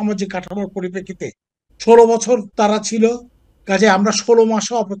আর্থসামাজিক কাঠামোর পরিপ্রেক্ষিতে। 16 বছর তারা ছিল, কাজে আমরা 16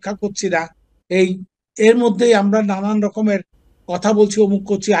 মাসও অপেক্ষা করছি না। এই এর মধ্যেই আমরা নানান রকমের কথা বলছি, অমুক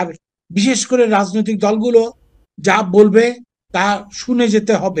করছি। আর বিশেষ করে রাজনৈতিক দলগুলো যা বলবে তা শুনে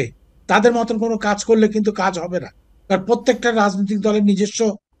যেতে হবে। তাদের মতন কোনো কাজ করলে কিন্তু কাজ হবে না, কারণ প্রত্যেকটা রাজনৈতিক দলের নিজস্ব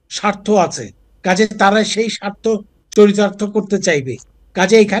স্বার্থ আছে। কাজে তারা সেই স্বার্থ চরিতার্থ করতে চাইবে।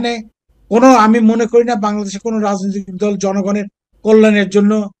 কাজে এখানে আমি মনে করি না বাংলাদেশে কোনো রাজনৈতিক দল জনগণের কল্যাণের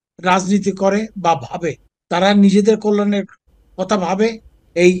জন্য রাজনীতি করে বা ভাবে। তারা নিজেদের কল্যাণের কথা ভাবে।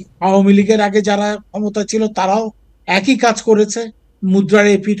 এই আওয়ামী লীগের আগে যারা ক্ষমতা ছিল তারাও একই কাজ করেছে, মুদ্রার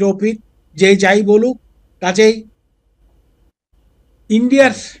এপিঠ ওপিঠ যে যাই বলুক। কাজেই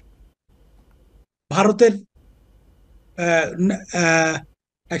ইন্ডিয়ার, ভারতের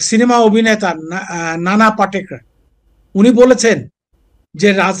এক সিনেমা অভিনেতা নানা পাটেকর, উনি বলেছেন যে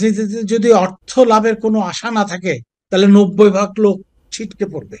রাজনীতিতে যদি অর্থ লাভের কোনো আশা না থাকে তাহলে 90% লোক ছিটকে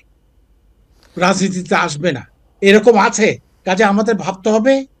পড়বে, রাজনীতিতে আসবে না। এরকম আছে। কাজে আমাদের ভাবতে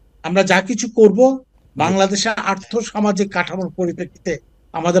হবে আমরা যা কিছু করব বাংলাদেশের আর্থ সামাজিক কাঠামোর পরিপ্রেক্ষিতে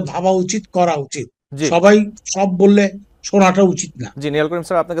আমাদের ভাবা উচিত, করা উচিত। সবাই সব বললে শোনাটা উচিত না। জি নিহাল করিম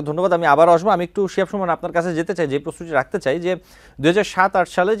স্যার, আপনাকে ধন্যবাদ। আমি আবার আসবো। আমি একটু শিহাব সুমন আপনার কাছে যেতে চাই, যে প্রশ্নটি রাখতে চাই যে 2007-8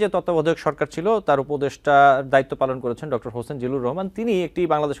 সালে যে তত্ত্বাবধায়ক সরকার ছিল তার উপদেষ্টা দায়িত্ব পালন করেছেন ডক্টর হোসেন জিল্লুর রহমান। তিনি একটি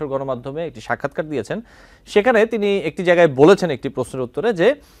বাংলাদেশের গণমাধ্যমে একটি সাক্ষাৎকার দিয়েছেন। সেখানে তিনি একটি জায়গায় বলেছেন একটি প্রশ্নের উত্তরে যে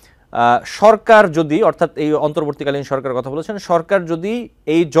সরকার যদি, অর্থাৎ এই অন্তর্বর্তীকালীন সরকার কথা বলেছেন, সরকার যদি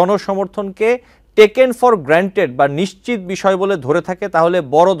এই জনসমর্থনকে টেকেন ফর গ্র্যান্টেড বা নিশ্চিত বিষয় বলে ধরে থাকে তাহলে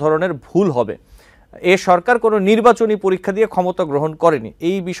বড় ধরনের ভুল হবে। এ সরকার কোনো নির্বাচনী পরীক্ষা দিয়ে ক্ষমতা গ্রহণ করেনি।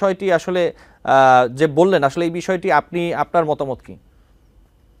 এই বিষয়টি আসলে যে বললেন, আসলে এই বিষয়টি আপনার মতামত কি?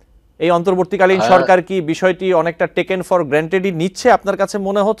 এই অন্তর্বর্তীকালীন সরকার কি বিষয়টি অনেকটা টেকেন ফর গ্র্যান্টেডই নিচ্ছে আপনার কাছে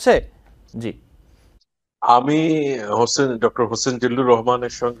মনে হচ্ছে? জি, আমি ডক্টর হোসেন জিল্লুর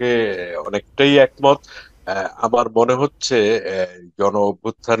রহমানের সঙ্গে অনেকটাই একমত। আমার মনে হচ্ছে গণ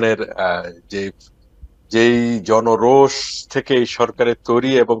অভ্যুত্থানের যে যেই জনরোষ থেকে এই সরকারের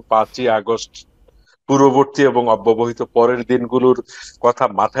তৈরি এবং 5ই আগস্ট পূর্ববর্তী এবং অব্যবহিত পরের দিনগুলোর কথা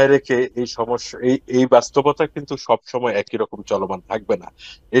মাথায় রেখে এই সমস্যা, এই বাস্তবতা কিন্তু সবসময় একই রকম চলমান থাকবে না।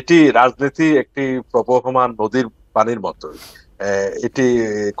 এটি রাজনীতি একটি প্রবহমান নদীর পানির মতো। এটি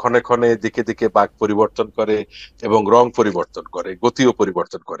ক্ষণে ক্ষণে দিকে দিকে বাঁক পরিবর্তন করে এবং রং পরিবর্তন করে, গতিও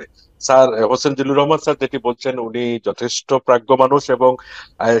পরিবর্তন করে। স্যার হোসেন জিল্লুর রহমান স্যার যেটি বলছেন, উনি যথেষ্ট প্রাজ্ঞ মানুষ এবং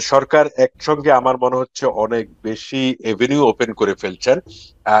সরকার একসঙ্গে আমার মনে হচ্ছে অনেক বেশি এভিনিউ ওপেন করে ফেলছেন,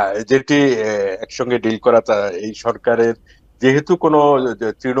 যেটি একসঙ্গে ডিল করা। এই সরকারের যেহেতু কোনো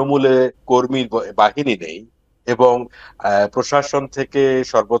তৃণমূলে কর্মী বাহিনী নেই এবং প্রশাসন থেকে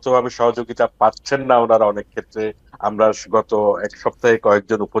সর্বতভাবে সহযোগিতা পাচ্ছেন না ওনারা অনেক ক্ষেত্রে। আমরা গত এক সপ্তাহে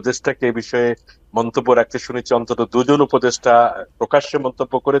কয়েকজন উপদেষ্টাকে এই বিষয়ে মন্তব্য রাখতে শুনেছি। অন্তত 2জন উপদেষ্টা প্রকাশ্যে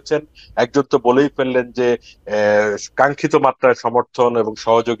মন্তব্য করেছেন। একজন তো বলেই ফেললেন যে কাঙ্ক্ষিত মাত্রায় সমর্থন এবং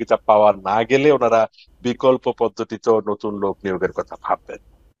সহযোগিতা পাওয়া না গেলে ওনারা বিকল্প পদ্ধতিতে নতুন লোক নিয়োগের কথা ভাববেন,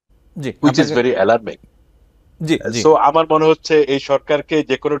 which is very alarming. So আমার মনে হচ্ছে এই সরকারকে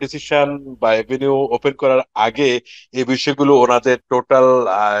যে কোনো ডিসিশন বা এভিনিউ ওপেন করার আগে এই বিষয়গুলো ওনাদের টোটাল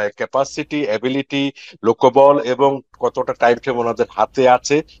ক্যাপাসিটি, এবিলিটি, লোকবল এবং কতটা টাইম ফ্রেম ওনাদের হাতে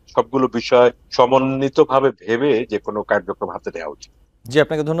আছে সবগুলো বিষয় সমন্বিতভাবে ভেবে যে কোনো কার্যক্রম হাতে নেওয়া উচিত। জি,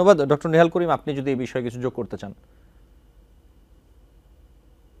 আপনাকে ধন্যবাদ। ডক্টর নিহাল করিম, আপনি যদি এই বিষয়ে কিছু যোগ করতে চান।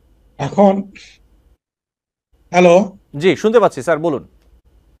 এখন হ্যালো, জি শুনতে পাচ্ছি স্যার, বলুন।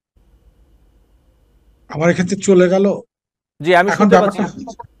 আমার এক্ষেত্রে চলে গেল। জি আমি শুনতে পাচ্ছি।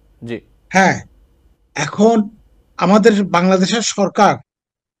 জি হ্যাঁ, এখন আমাদের বাংলাদেশের সরকার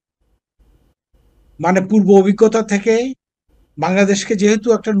মানে পূর্ব অভিজ্ঞতা থেকে বাংলাদেশকে যেহেতু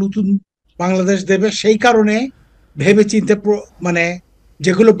একটা নতুন বাংলাদেশ দেবে, সেই কারণে ভেবে চিন্তে মানে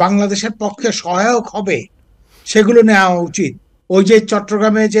যেগুলো বাংলাদেশের পক্ষে সহায়ক হবে সেগুলো নেওয়া উচিত। ওই যে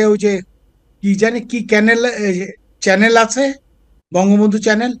চট্টগ্রামে যে ওই যে কি জানি কি চ্যানেল আছে, বঙ্গবন্ধু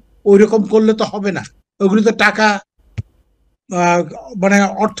চ্যানেল, ওই রকম করলে তো হবে না। ওইগুলো তো টাকা মানে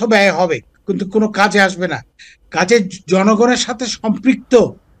অর্থ ব্যয় হবে কিন্তু কোনো কাজে আসবে না। কাজে জনগণের সাথে সম্পৃক্ত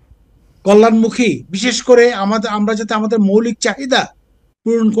কল্যাণমুখী, বিশেষ করে আমরা যাতে আমাদের মৌলিক চাহিদা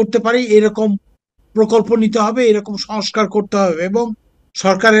পূরণ করতে পারি এরকম প্রকল্প নিতে হবে, এরকম সংস্কার করতে হবে। এবং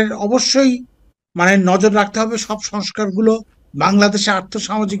সরকারের অবশ্যই মানে নজর রাখতে হবে সব সংস্কারগুলো বাংলাদেশে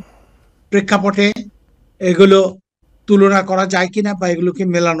আর্থসামাজিক প্রেক্ষাপটে এগুলো তুলনা করা যায় কিনা বা এগুলোকে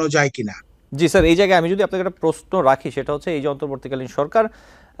মেলানো যায় কিনা। জি স্যার, এই জায়গায় আমি যদি আপনাকে একটা প্রশ্ন রাখি, সেটা হচ্ছে এই যে অন্তর্বর্তীকালীন সরকার,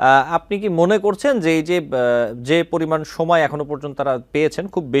 আপনি কি মনে করছেন যে এই যে পরিমাণ সময় এখনো পর্যন্ত তারা পেয়েছেন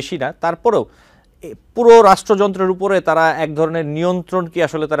খুব বেশি না, তারপরেও পুরো রাষ্ট্রযন্ত্রের উপরে তারা এক ধরনের নিয়ন্ত্রণ কি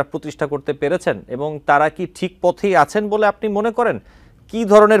আসলে তারা প্রতিষ্ঠা করতে পেরেছেন, এবং তারা কি ঠিক পথেই আছেন বলে আপনি মনে করেন? কি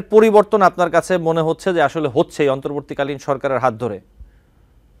ধরনের পরিবর্তন আপনার কাছে মনে হচ্ছে যে আসলে হচ্ছে এই অন্তর্বর্তীকালীন সরকারের হাত ধরে?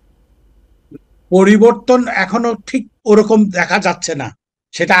 পরিবর্তন এখনো ঠিক ওরকম দেখা যাচ্ছে না,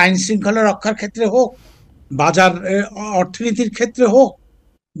 সেটা আইন শৃঙ্খলা রক্ষার ক্ষেত্রে হোক, বাজার অর্থনীতির ক্ষেত্রে হোক,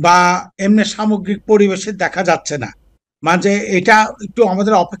 বা এমনি সামগ্রিক পরিবেশে দেখা যাচ্ছে না। মানে এটা একটু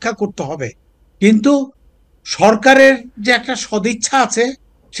আমাদের অপেক্ষা করতে হবে। কিন্তু সরকারের যে একটা সদিচ্ছা আছে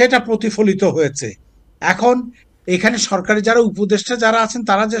সেটা প্রতিফলিত হয়েছে। এখন এখানে সরকারি যারা উপদেষ্টা যারা আছেন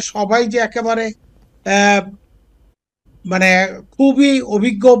তারা যে সবাই যে একেবারে আহ, মানে খুবই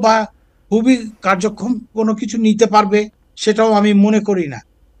অভিজ্ঞ বা খুবই কার্যক্ষম কোনো কিছু নিতে পারবে সেটাও আমি মনে করি না।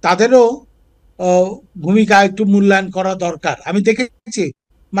 তাদেরও আহ, ভূমিকা একটু মূল্যায়ন করা দরকার। আমি দেখেছি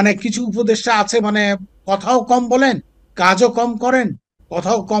মানে কিছু উপদেষ্টা আছে মানে কথাও কম বলেন, কাজও কম করেন,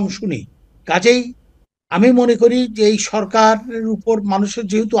 কথাও কম শুনি। কাজেই আমি মনে করি যে এই সরকারের উপর মানুষের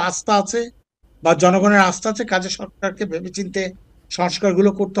যেহেতু আস্থা আছে বা জনগণের আস্থা আছে, কাজে সরকারকে ভেবেচিন্তে সংস্কারগুলো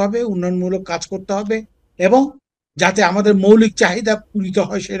করতে হবে, উন্নয়নমূলক কাজ করতে হবে, এবং যাতে আমাদের মৌলিক চাহিদা পূরিত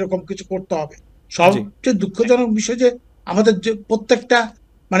হয় সেরকম কিছু করতে হবে। জি সবচেয়ে দুঃখজনক বিষয় যে আমাদের যে প্রত্যেকটা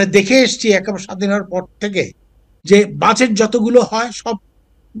মানে দেখে এসছি একেবারে স্বাধীন হওয়ার পর থেকে যে বাজেট যতগুলো হয় সব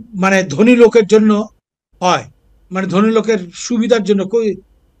মানে ধনী লোকের জন্য হয়, মানে ধনী লোকের সুবিধার জন্য। কই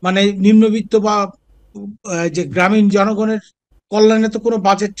মানে নিম্নবিত্ত বা যে গ্রামীণ জনগণের কল্যাণে তো কোনো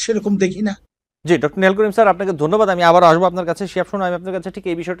বাজেট সেরকম দেখি না। জি ডক্টর নেহাল করিম স্যার, আপনাকে ধন্যবাদ। আমি আবার আসবো আপনার কাছে। শিয়াব শোনো, আমি আপনার কাছে ঠিক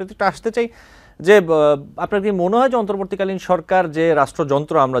এই বিষয়টাতে একটু আসতে চাই যে আপনার কি মনে হয় যে অন্তর্বর্তীকালীন সরকার যে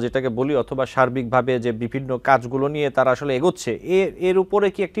রাষ্ট্রযন্ত্র আমরা যেটাকে বলি, অথবা সার্বিকভাবে যে বিভিন্ন কাজগুলো নিয়ে তারা আসলে এগোচ্ছে, এর উপরে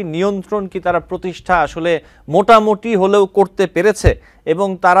কি একটি নিয়ন্ত্রণ কি তারা প্রতিষ্ঠা আসলে মোটামুটি হলেও করতে পেরেছে, এবং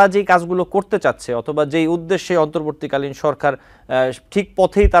তারা যেই কাজগুলো করতে চাচ্ছে অথবা যেই উদ্দেশ্যে অন্তর্বর্তীকালীন সরকার ঠিক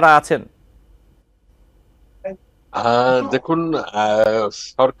পথেই তারা আছেন? দেখুন,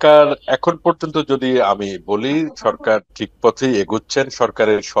 সরকার এখন পর্যন্ত যদি আমি বলি, সরকার ঠিক পথেই এগুচ্ছেন।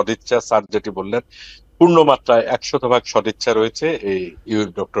 সরকারের সদিচ্ছা, স্যার যেটি বললেন, পূর্ণ মাত্রায় 100% সদিচ্ছা রয়েছে এই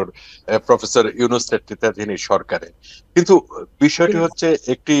ডক্টর প্রফেসর ইউনূস নেতৃত্বাধীন এই সরকারে। কিন্তু বিষয়টি হচ্ছে,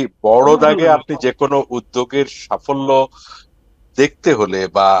 একটি বড় দাগে আপনি যে কোনো উদ্যোগের সাফল্য দেখতে হলে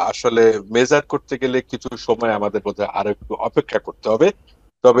বা আসলে মেজার করতে গেলে কিছু সময় আমাদের বোধহয় আরো একটু অপেক্ষা করতে হবে।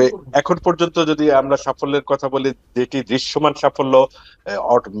 তবে এখন পর্যন্ত যদি আমরা সাফল্যের কথা বলি, যেটি দৃশ্যমান সাফল্য,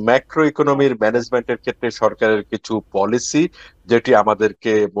 ম্যাক্রো ইকোনমির ম্যানেজমেন্টের ক্ষেত্রে সরকারের কিছু পলিসি যেটি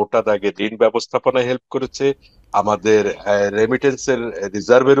আমাদেরকে মোটা দাগে ঋণ ব্যবস্থাপনায় হেল্প করেছে, আমাদের রেমিটেন্সের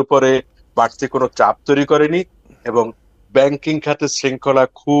রিজার্ভের উপরে বাড়তি কোনো চাপ তৈরি করেনি, এবং ব্যাংকিং খাতের শৃঙ্খলা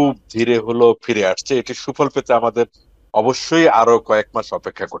খুব ধীরে হলো ফিরে আসছে। এটি সুফল পেতে আমাদের অবশ্যই আরো কয়েক মাস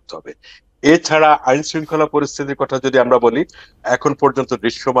অপেক্ষা করতে হবে। এছাড়া আইন শৃঙ্খলা পরিস্থিতির কথা যদি আমরা বলি, এখন পর্যন্ত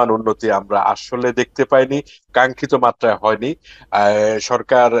দৃশ্যমান উন্নতি আমরা আসলে দেখতে পাইনি, কাঙ্ক্ষিত মাত্রায় হয়নি।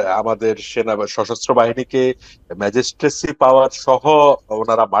 সরকার আমাদের সেনা সশস্ত্র বাহিনীকে ম্যাজিস্ট্রেসি পাওয়ার সহ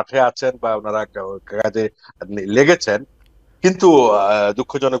ওনারা মাঠে আছেন বা ওনারা কাজে লেগেছেন। কিন্তু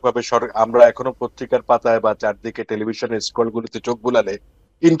দুঃখজনক ভাবে আমরা এখনো পত্রিকার পাতায় বা চারদিকে টেলিভিশনের স্ক্রলগুলিতে চোখ বুলালে,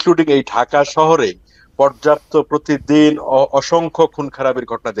 ইনক্লুডিং এই ঢাকা শহরে, পর্যাপ্ত প্রতিদিন অসংখ্য খুন খারাপের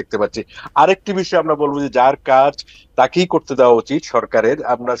ঘটনা দেখতে পাচ্ছি। আরেকটি বিষয় আমরা বলবো যে যার কাজ তাকেই করতে দেওয়া উচিত সরকারের।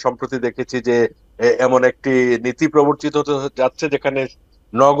 আমরা সম্প্রতি দেখেছি যে এমন একটি নীতি প্রবর্তিত হতে যাচ্ছে যেখানে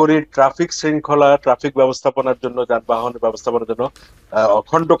নগরীর ট্রাফিক শৃঙ্খলা, ট্রাফিক ব্যবস্থাপনার জন্য, যানবাহন ব্যবস্থাপনার জন্য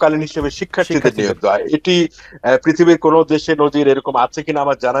খণ্ডকালীন হিসেবে শিক্ষার্থীদের নিয়োগ দেওয়া। এটি পৃথিবীর কোন দেশে নজির এরকম আছে কিনা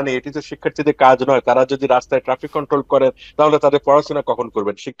আমার জানা নেই। এটি তো শিক্ষার্থীদের কাজ নয়। তারা যদি রাস্তায় ট্রাফিক কন্ট্রোল করেন তাহলে তাদের পড়াশোনা কখন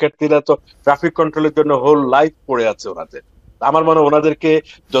করবেন? শিক্ষার্থীরা তো ট্রাফিক কন্ট্রোলের জন্য হোল লাইফ পড়ে আছে ওনাদের। আমার মনে হয় ওনাদেরকে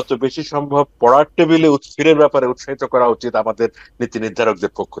যত বেশি সম্ভব পড়ার টেবিলে ফিরের ব্যাপারে উৎসাহিত করা উচিত আমাদের নীতি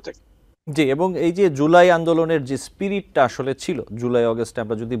নির্ধারকদের পক্ষ থেকে। জি, এবং এই যে জুলাই আন্দোলনের যে স্পিরিটটা আসলে ছিল, জুলাই অগস্টে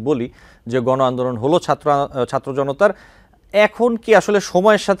আমরা যদি বলি যে গণ আন্দোলন হলো ছাত্র জনতার, এখন কি আসলে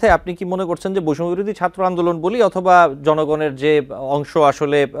সময়ের সাথে আপনি কি মনে করছেন যে বৈষম্য বিরোধী ছাত্র আন্দোলন বলি অথবা জনগণের যে অংশ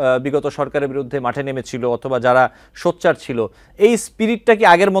আসলে বিগত সরকারের বিরুদ্ধে মাঠে নেমেছিল অথবা যারা সোচ্চার ছিল, এই স্পিরিটটা কি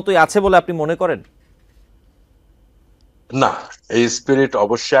আগের মতোই আছে বলে আপনি মনে করেন? না, এই স্পিরিট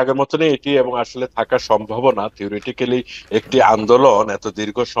অবশ্যই আগের মতো নেই এটি, এবং আসলে থাকার সম্ভাবনা থিওরিটিক্যালি একটি আন্দোলন এত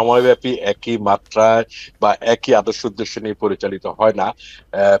দীর্ঘ সময়ব্যাপী একই মাত্রায় বা একই আদর্শ উদ্দেশ্য নিয়ে পরিচালিত হয় না।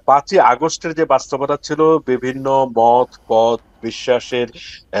 5ই আগস্টের যে বাস্তবতা ছিল, বিভিন্ন মত পথ বিশ্বাসের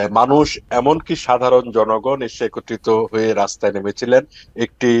মানুষ, এমনকি সাধারণ জনগণ এসে একত্রিত হয়ে রাস্তায় নেমেছিলেন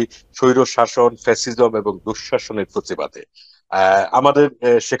একটি স্বৈর শাসন, ফ্যাসিজম এবং দুঃশাসনের প্রতিবাদে। আমাদের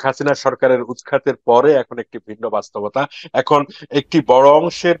শেখ হাসিনা সরকারের উৎখাতের পরে এখন একটি ভিন্ন বাস্তবতা। এখন একটি বড়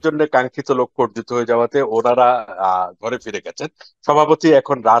অংশের জন্য কাঙ্ক্ষিত লক্ষ্য অর্জিত হয়ে যাওয়াতে ওনারা ঘরে ফিরে গেছেন। সভাপতি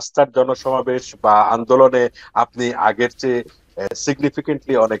এখন রাস্তার জনসমাবেশ বা আন্দোলনে আপনি আগের চেয়ে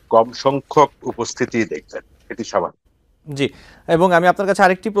সিগনিফিকেন্টলি অনেক কম সংখ্যক উপস্থিতি দেখবেন, এটি স্বাভাবিক। জি, এবং আমি আপনার কাছে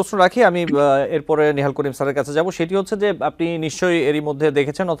আরেকটি প্রশ্ন রাখি, আমি এরপরে নিহাল করিম স্যারের কাছে যাব। সেটি হচ্ছে যে আপনি নিশ্চয়ই এরই মধ্যে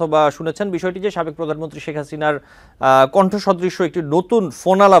দেখেছেন অথবা শুনেছেন বিষয়টি যে সাবেক প্রধানমন্ত্রী শেখ হাসিনার কণ্ঠ সদৃশ্য একটি নতুন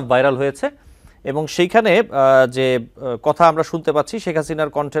ফোন আলাপ ভাইরাল হয়েছে, এবং সেইখানে যে কথা আমরা শুনতে পাচ্ছি, শেখ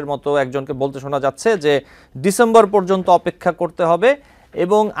হাসিনার কণ্ঠের মতো একজনকে বলতে শোনা যাচ্ছে যে ডিসেম্বর পর্যন্ত অপেক্ষা করতে হবে।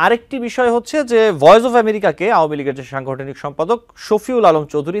 এবং আরেকটি বিষয় হচ্ছে যে ভয়েস অফ আমেরিকাকে আওয়ামী লীগের যে সাংগঠনিক সম্পাদক শফিউল আলম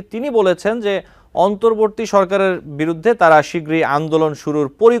চৌধুরী, তিনি বলেছেন যে অন্তর্বর্তী সরকারের বিরুদ্ধে তারা শীঘ্রই আন্দোলন শুরুর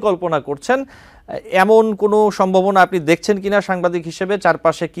পরিকল্পনা করছেন। এমন কোনো সম্ভাবনা আপনি দেখছেন কিনা সাংবাদিক হিসেবে?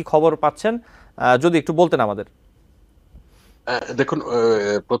 চারপাশে কি খবর পাচ্ছেন যদি একটু বলতেন আমাদের। দেখুন,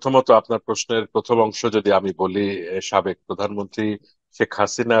 প্রথমত আপনার প্রশ্নের প্রথম অংশ যদি আমি বলি, সাবেক প্রধানমন্ত্রী শেখ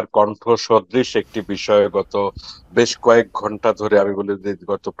হাসিনার কণ্ঠ সদৃশ একটি বিষয় গত বেশ কয়েক ঘন্টা ধরে, আমি বলি যে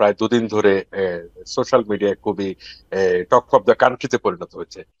গত প্রায় দুদিন ধরে সোশ্যাল মিডিয়ায় খুবই টক অফ দ্য কান্ট্রিতে পরিণত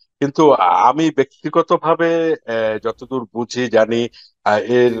হয়েছে। কিন্তু আমি ব্যক্তিগতভাবে যতদূর বুঝি জানি,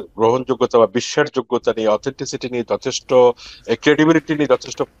 এর গ্রহণযোগ্যতা বা বিশ্বাসযোগ্যতা নিয়ে, অথেন্টিসিটি নিয়ে যথেষ্ট, ক্রেডিবিলিটি নিয়ে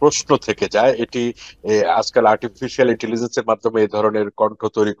যথেষ্ট প্রশ্ন থেকে যায়। এটি আজকাল আর্টিফিশিয়াল ইন্টেলিজেন্সের মাধ্যমে এই ধরনের কণ্ঠ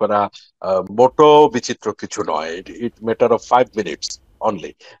তৈরি করা মোটো বিচিত্র কিছু নয়। ইট ম্যাটার অফ 5 মিনিটস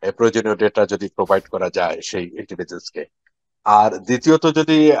অনলি, প্রয়োজনীয় ডেটা যদি প্রোভাইড করা যায় সেই ইন্টেলিজেন্সকে। আর দ্বিতীয়ত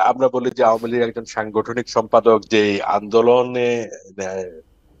যদি আমরা বলি যে আওয়ামী লীগ একজন সাংগঠনিক সম্পাদক যে আন্দোলনে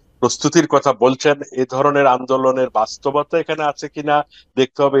প্রস্তুতির কথা বলছেন, এ ধরনের আন্দোলনের বাস্তবতা এখানে আছে কিনা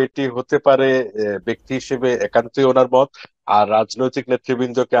দেখতে হবে। এটি হতে পারে ব্যক্তি হিসেবে একান্তই ওনার মত। আর রাজনৈতিক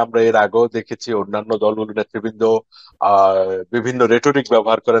নেতৃবৃন্দকে আমরা এর আগেও দেখেছি, অন্যান্য দলগুলোর নেতৃবৃন্দ বিভিন্ন রেটরিক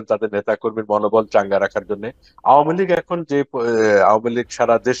ব্যবহার করেন তাদের নেতাকর্মীর মনোবল চাঙ্গা রাখার জন্য। আওয়ামী লীগ এখন যে আওয়ামী লীগ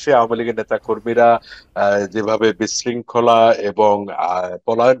সারা দেশে আওয়ামী লীগের নেতাকর্মীরা যেভাবে বিশৃঙ্খলা এবং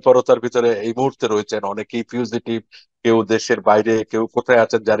পলায়নপরতার ভিতরে এই মুহূর্তে রয়েছেন, অনেকেই ফিউজিটিভ, কেউ দেশের বাইরে, কেউ কোথায়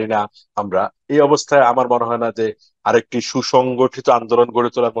আছেন জানি না আমরা। এই অবস্থায় আমার মনে হয় না যে আরেকটি সুসংগঠিত আন্দোলন গড়ে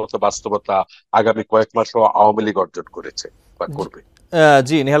তোলার মতো বাস্তবতা আগামী কয়েক মাসও আওয়ামী লীগ অর্জন করেছে বা করবে।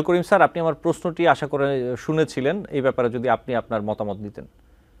 জি, নিহাল করিম স্যার, আপনি আমার প্রশ্নটি আশা করে শুনেছিলেন, এই ব্যাপারে যদি আপনি আপনার মতামত দিতেন।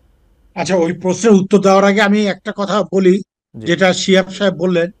 আচ্ছা, ওই প্রশ্নের উত্তর দেওয়ার আগে আমি একটা কথা বলি, যেটা শিহাব সাহেব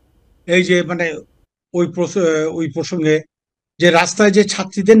বললেন, এই যে মানে ওই প্রসঙ্গে যে রাস্তায় যে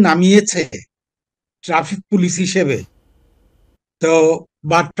ছাত্রীদের নামিয়েছে ট্রাফিক পুলিশ হিসেবে, তো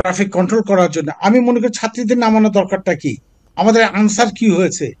বা ট্রাফিক কন্ট্রোল করার জন্য, আমি মনে করি ছাত্রীদের নামানোর দরকারটা কি? আমাদের আনসার কি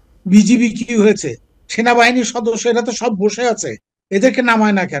হয়েছে, বিজিবি কি হয়েছে, সেনাবাহিনীর সদস্য, এরা তো সব বসে আছে, এদেরকে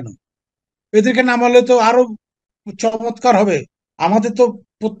নামায় না কেন? এদেরকে নামালে তো আরো চমৎকার হবে। আমাদের তো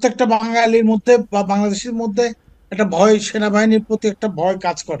প্রত্যেকটা বাঙালির মধ্যে বা বাংলাদেশের মধ্যে একটা ভয়, সেনাবাহিনীর প্রতি একটা ভয়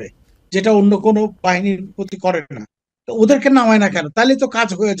কাজ করে, যেটা অন্য কোনো বাহিনীর প্রতি করে না। তো ওদেরকে নামায় না কেন? তাহলে তো কাজ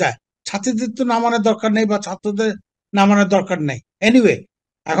হয়ে যায়। ছাত্রীদের তো নামানোর দরকার নেই বা ছাত্রদের নামানোর দরকার নেই। এনিওয়ে,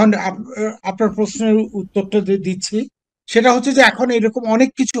 এখন আপনার প্রশ্নের উত্তরটা দিচ্ছি। সেটা হচ্ছে যে এখন এরকম অনেক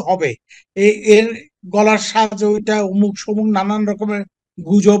কিছু হবে, এর গলার সাজ, ওইটা অমুক সমুক নানান রকমের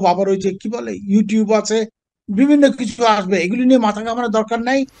গুজব, আবার ওই যে কি বলে ইউটিউব আছে, বিভিন্ন কিছু আসবে, এগুলি নিয়ে মাথা ঘামানোর দরকার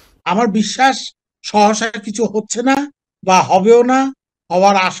নাই। আমার বিশ্বাস সহসা কিছু হচ্ছে না বা হবেও না,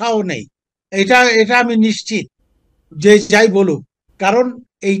 হওয়ার আশাও নেই। এটা এটা আমি নিশ্চিত, যে যাই বলুক। কারণ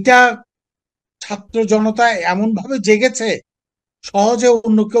এইটা ছাত্র জনতা এমন ভাবে জেগেছে, সহজে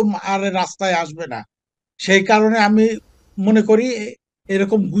অন্য কেউ আর রাস্তায় আসবে না। সেই কারণে আমি মনে করি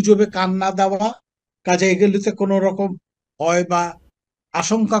এরকম গুজবে কান না দেওয়া, কাজে এগুলিতে কোনো রকম ভয় বা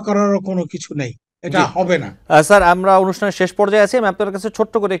আশঙ্কা করারও কোনো কিছু নেই, এটা হবে না। স্যার, আমরা অনুষ্ঠানের শেষ পর্যায়ে আছি। আমি আপনার কাছে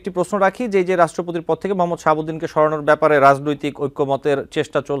ছোট্ট করে একটি প্রশ্ন রাখি, যে রাষ্ট্রপতির পদ থেকে মোহাম্মদ শাহাবুদ্দিনকে সরানোর ব্যাপারে রাজনৈতিক ঐক্যমতের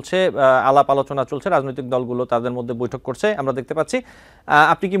চেষ্টা চলছে, আলাপ আলোচনা চলছে, রাজনৈতিক দলগুলো তাদের মধ্যে বৈঠক করছে, আমরা দেখতে পাচ্ছি।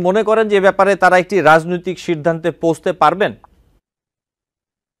 আপনি কি মনে করেন যে এ ব্যাপারে তারা একটি রাজনৈতিক সিদ্ধান্তে পৌঁছতে পারবেন?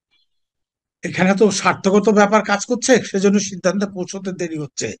 এখানে তো স্বার্থগত ব্যাপার কাজ করছে, সেজন্য সিদ্ধান্তে পৌঁছতে দেরি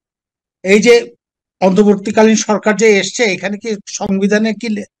হচ্ছে। এই যে অন্তর্বর্তীকালীন সরকার যে এসছে, এখানে কি সংবিধানে কি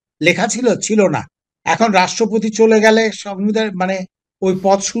লেখা ছিল? ছিল না। এখন রাষ্ট্রপতি চলে গেলে সংবিধান মানে ওই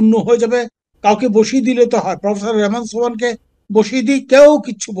পদ শূন্য হয়ে যাবে, কাউকে বসিয়ে দিলে তো হয়। প্রফেসর রেহমান সোহানকে বসিয়ে দিই, কেউ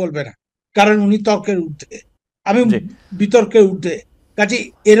কিচ্ছু বলবে না, কারণ উনি তর্কের ঊর্ধ্বে, আমি বিতর্কের ঊর্ধ্বে। কাজে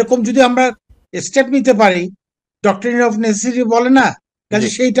এরকম যদি আমরা স্টেপ নিতে পারি, ডক্টরিন অফ নেসেসিটি বলে না, কাজে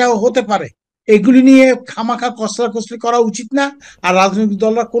সেইটাও হতে পারে। এগুলি নিয়ে খামাখা কসলাকসলি করা উচিত না। আর রাজনৈতিক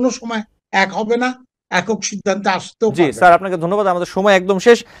দলরা কোনো সময় এক হবে না, একক সিদ্ধান্তে আসতেও জি পারবে। স্যার, আপনাকে ধন্যবাদ, আমাদের সময় একদম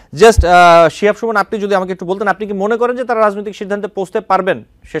শেষ। জাস্ট শিহাব সুমন, আপনি যদি আমাকে একটু বলতেন, আপনি কি মনে করেন যে তারা রাজনৈতিক সিদ্ধান্তে পৌঁছতে পারবেন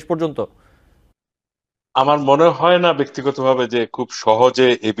শেষ পর্যন্ত? আমার মনে হয় না ব্যক্তিগতভাবে যে খুব সহজে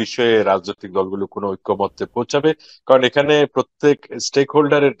এ বিষয়ে রাজনৈতিক দলগুলো কোনো ঐক্যমত্যে পৌঁছাবে, কারণ এখানে প্রত্যেক স্টেক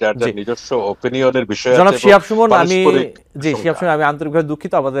হোল্ডারের যার জি। যার নিজস্ব ওপিনিয়নের বিষয় জনাব আছে এবং শিহাব সুমন, পারস্পরিক শিহাব শঙ্কা। সুমন, আমি আন্তরিকভাবে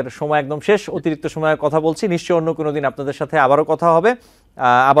দুঃখিত, আমাদের সময় একদম শেষ। অতিরিক্ত সময়ে কথা বলছি, নিশ্চয়ই অন্য কোনো দিন আপনাদের সাথে আবারও কথা হবে,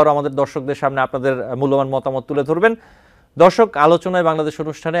 আবারও আমাদের দর্শকদের সামনে আপনাদের মূল্যবান মতামত তুলে ধরবেন। দর্শক, আলোচনায় বাংলাদেশ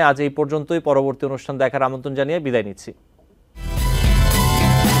অনুষ্ঠানে আজ এই পর্যন্তই। পরবর্তী অনুষ্ঠান দেখার আমন্ত্রণ জানিয়ে বিদায় নিচ্ছি।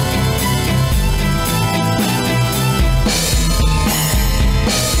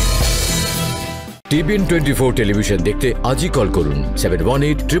 টিভিএন 24 টেলিভিশন দেখতে আজই কল করুন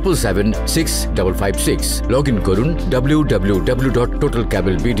 7187776556। লগ ইন করুন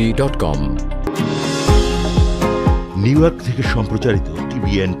www.totalcablebd.com। নিউ ইয়র্ক থেকে সম্প্রচারিত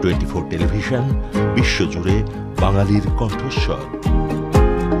টিভিএন 24 টেলিভিশন বিশ্বজুড়ে বাঙালির কণ্ঠস্বর।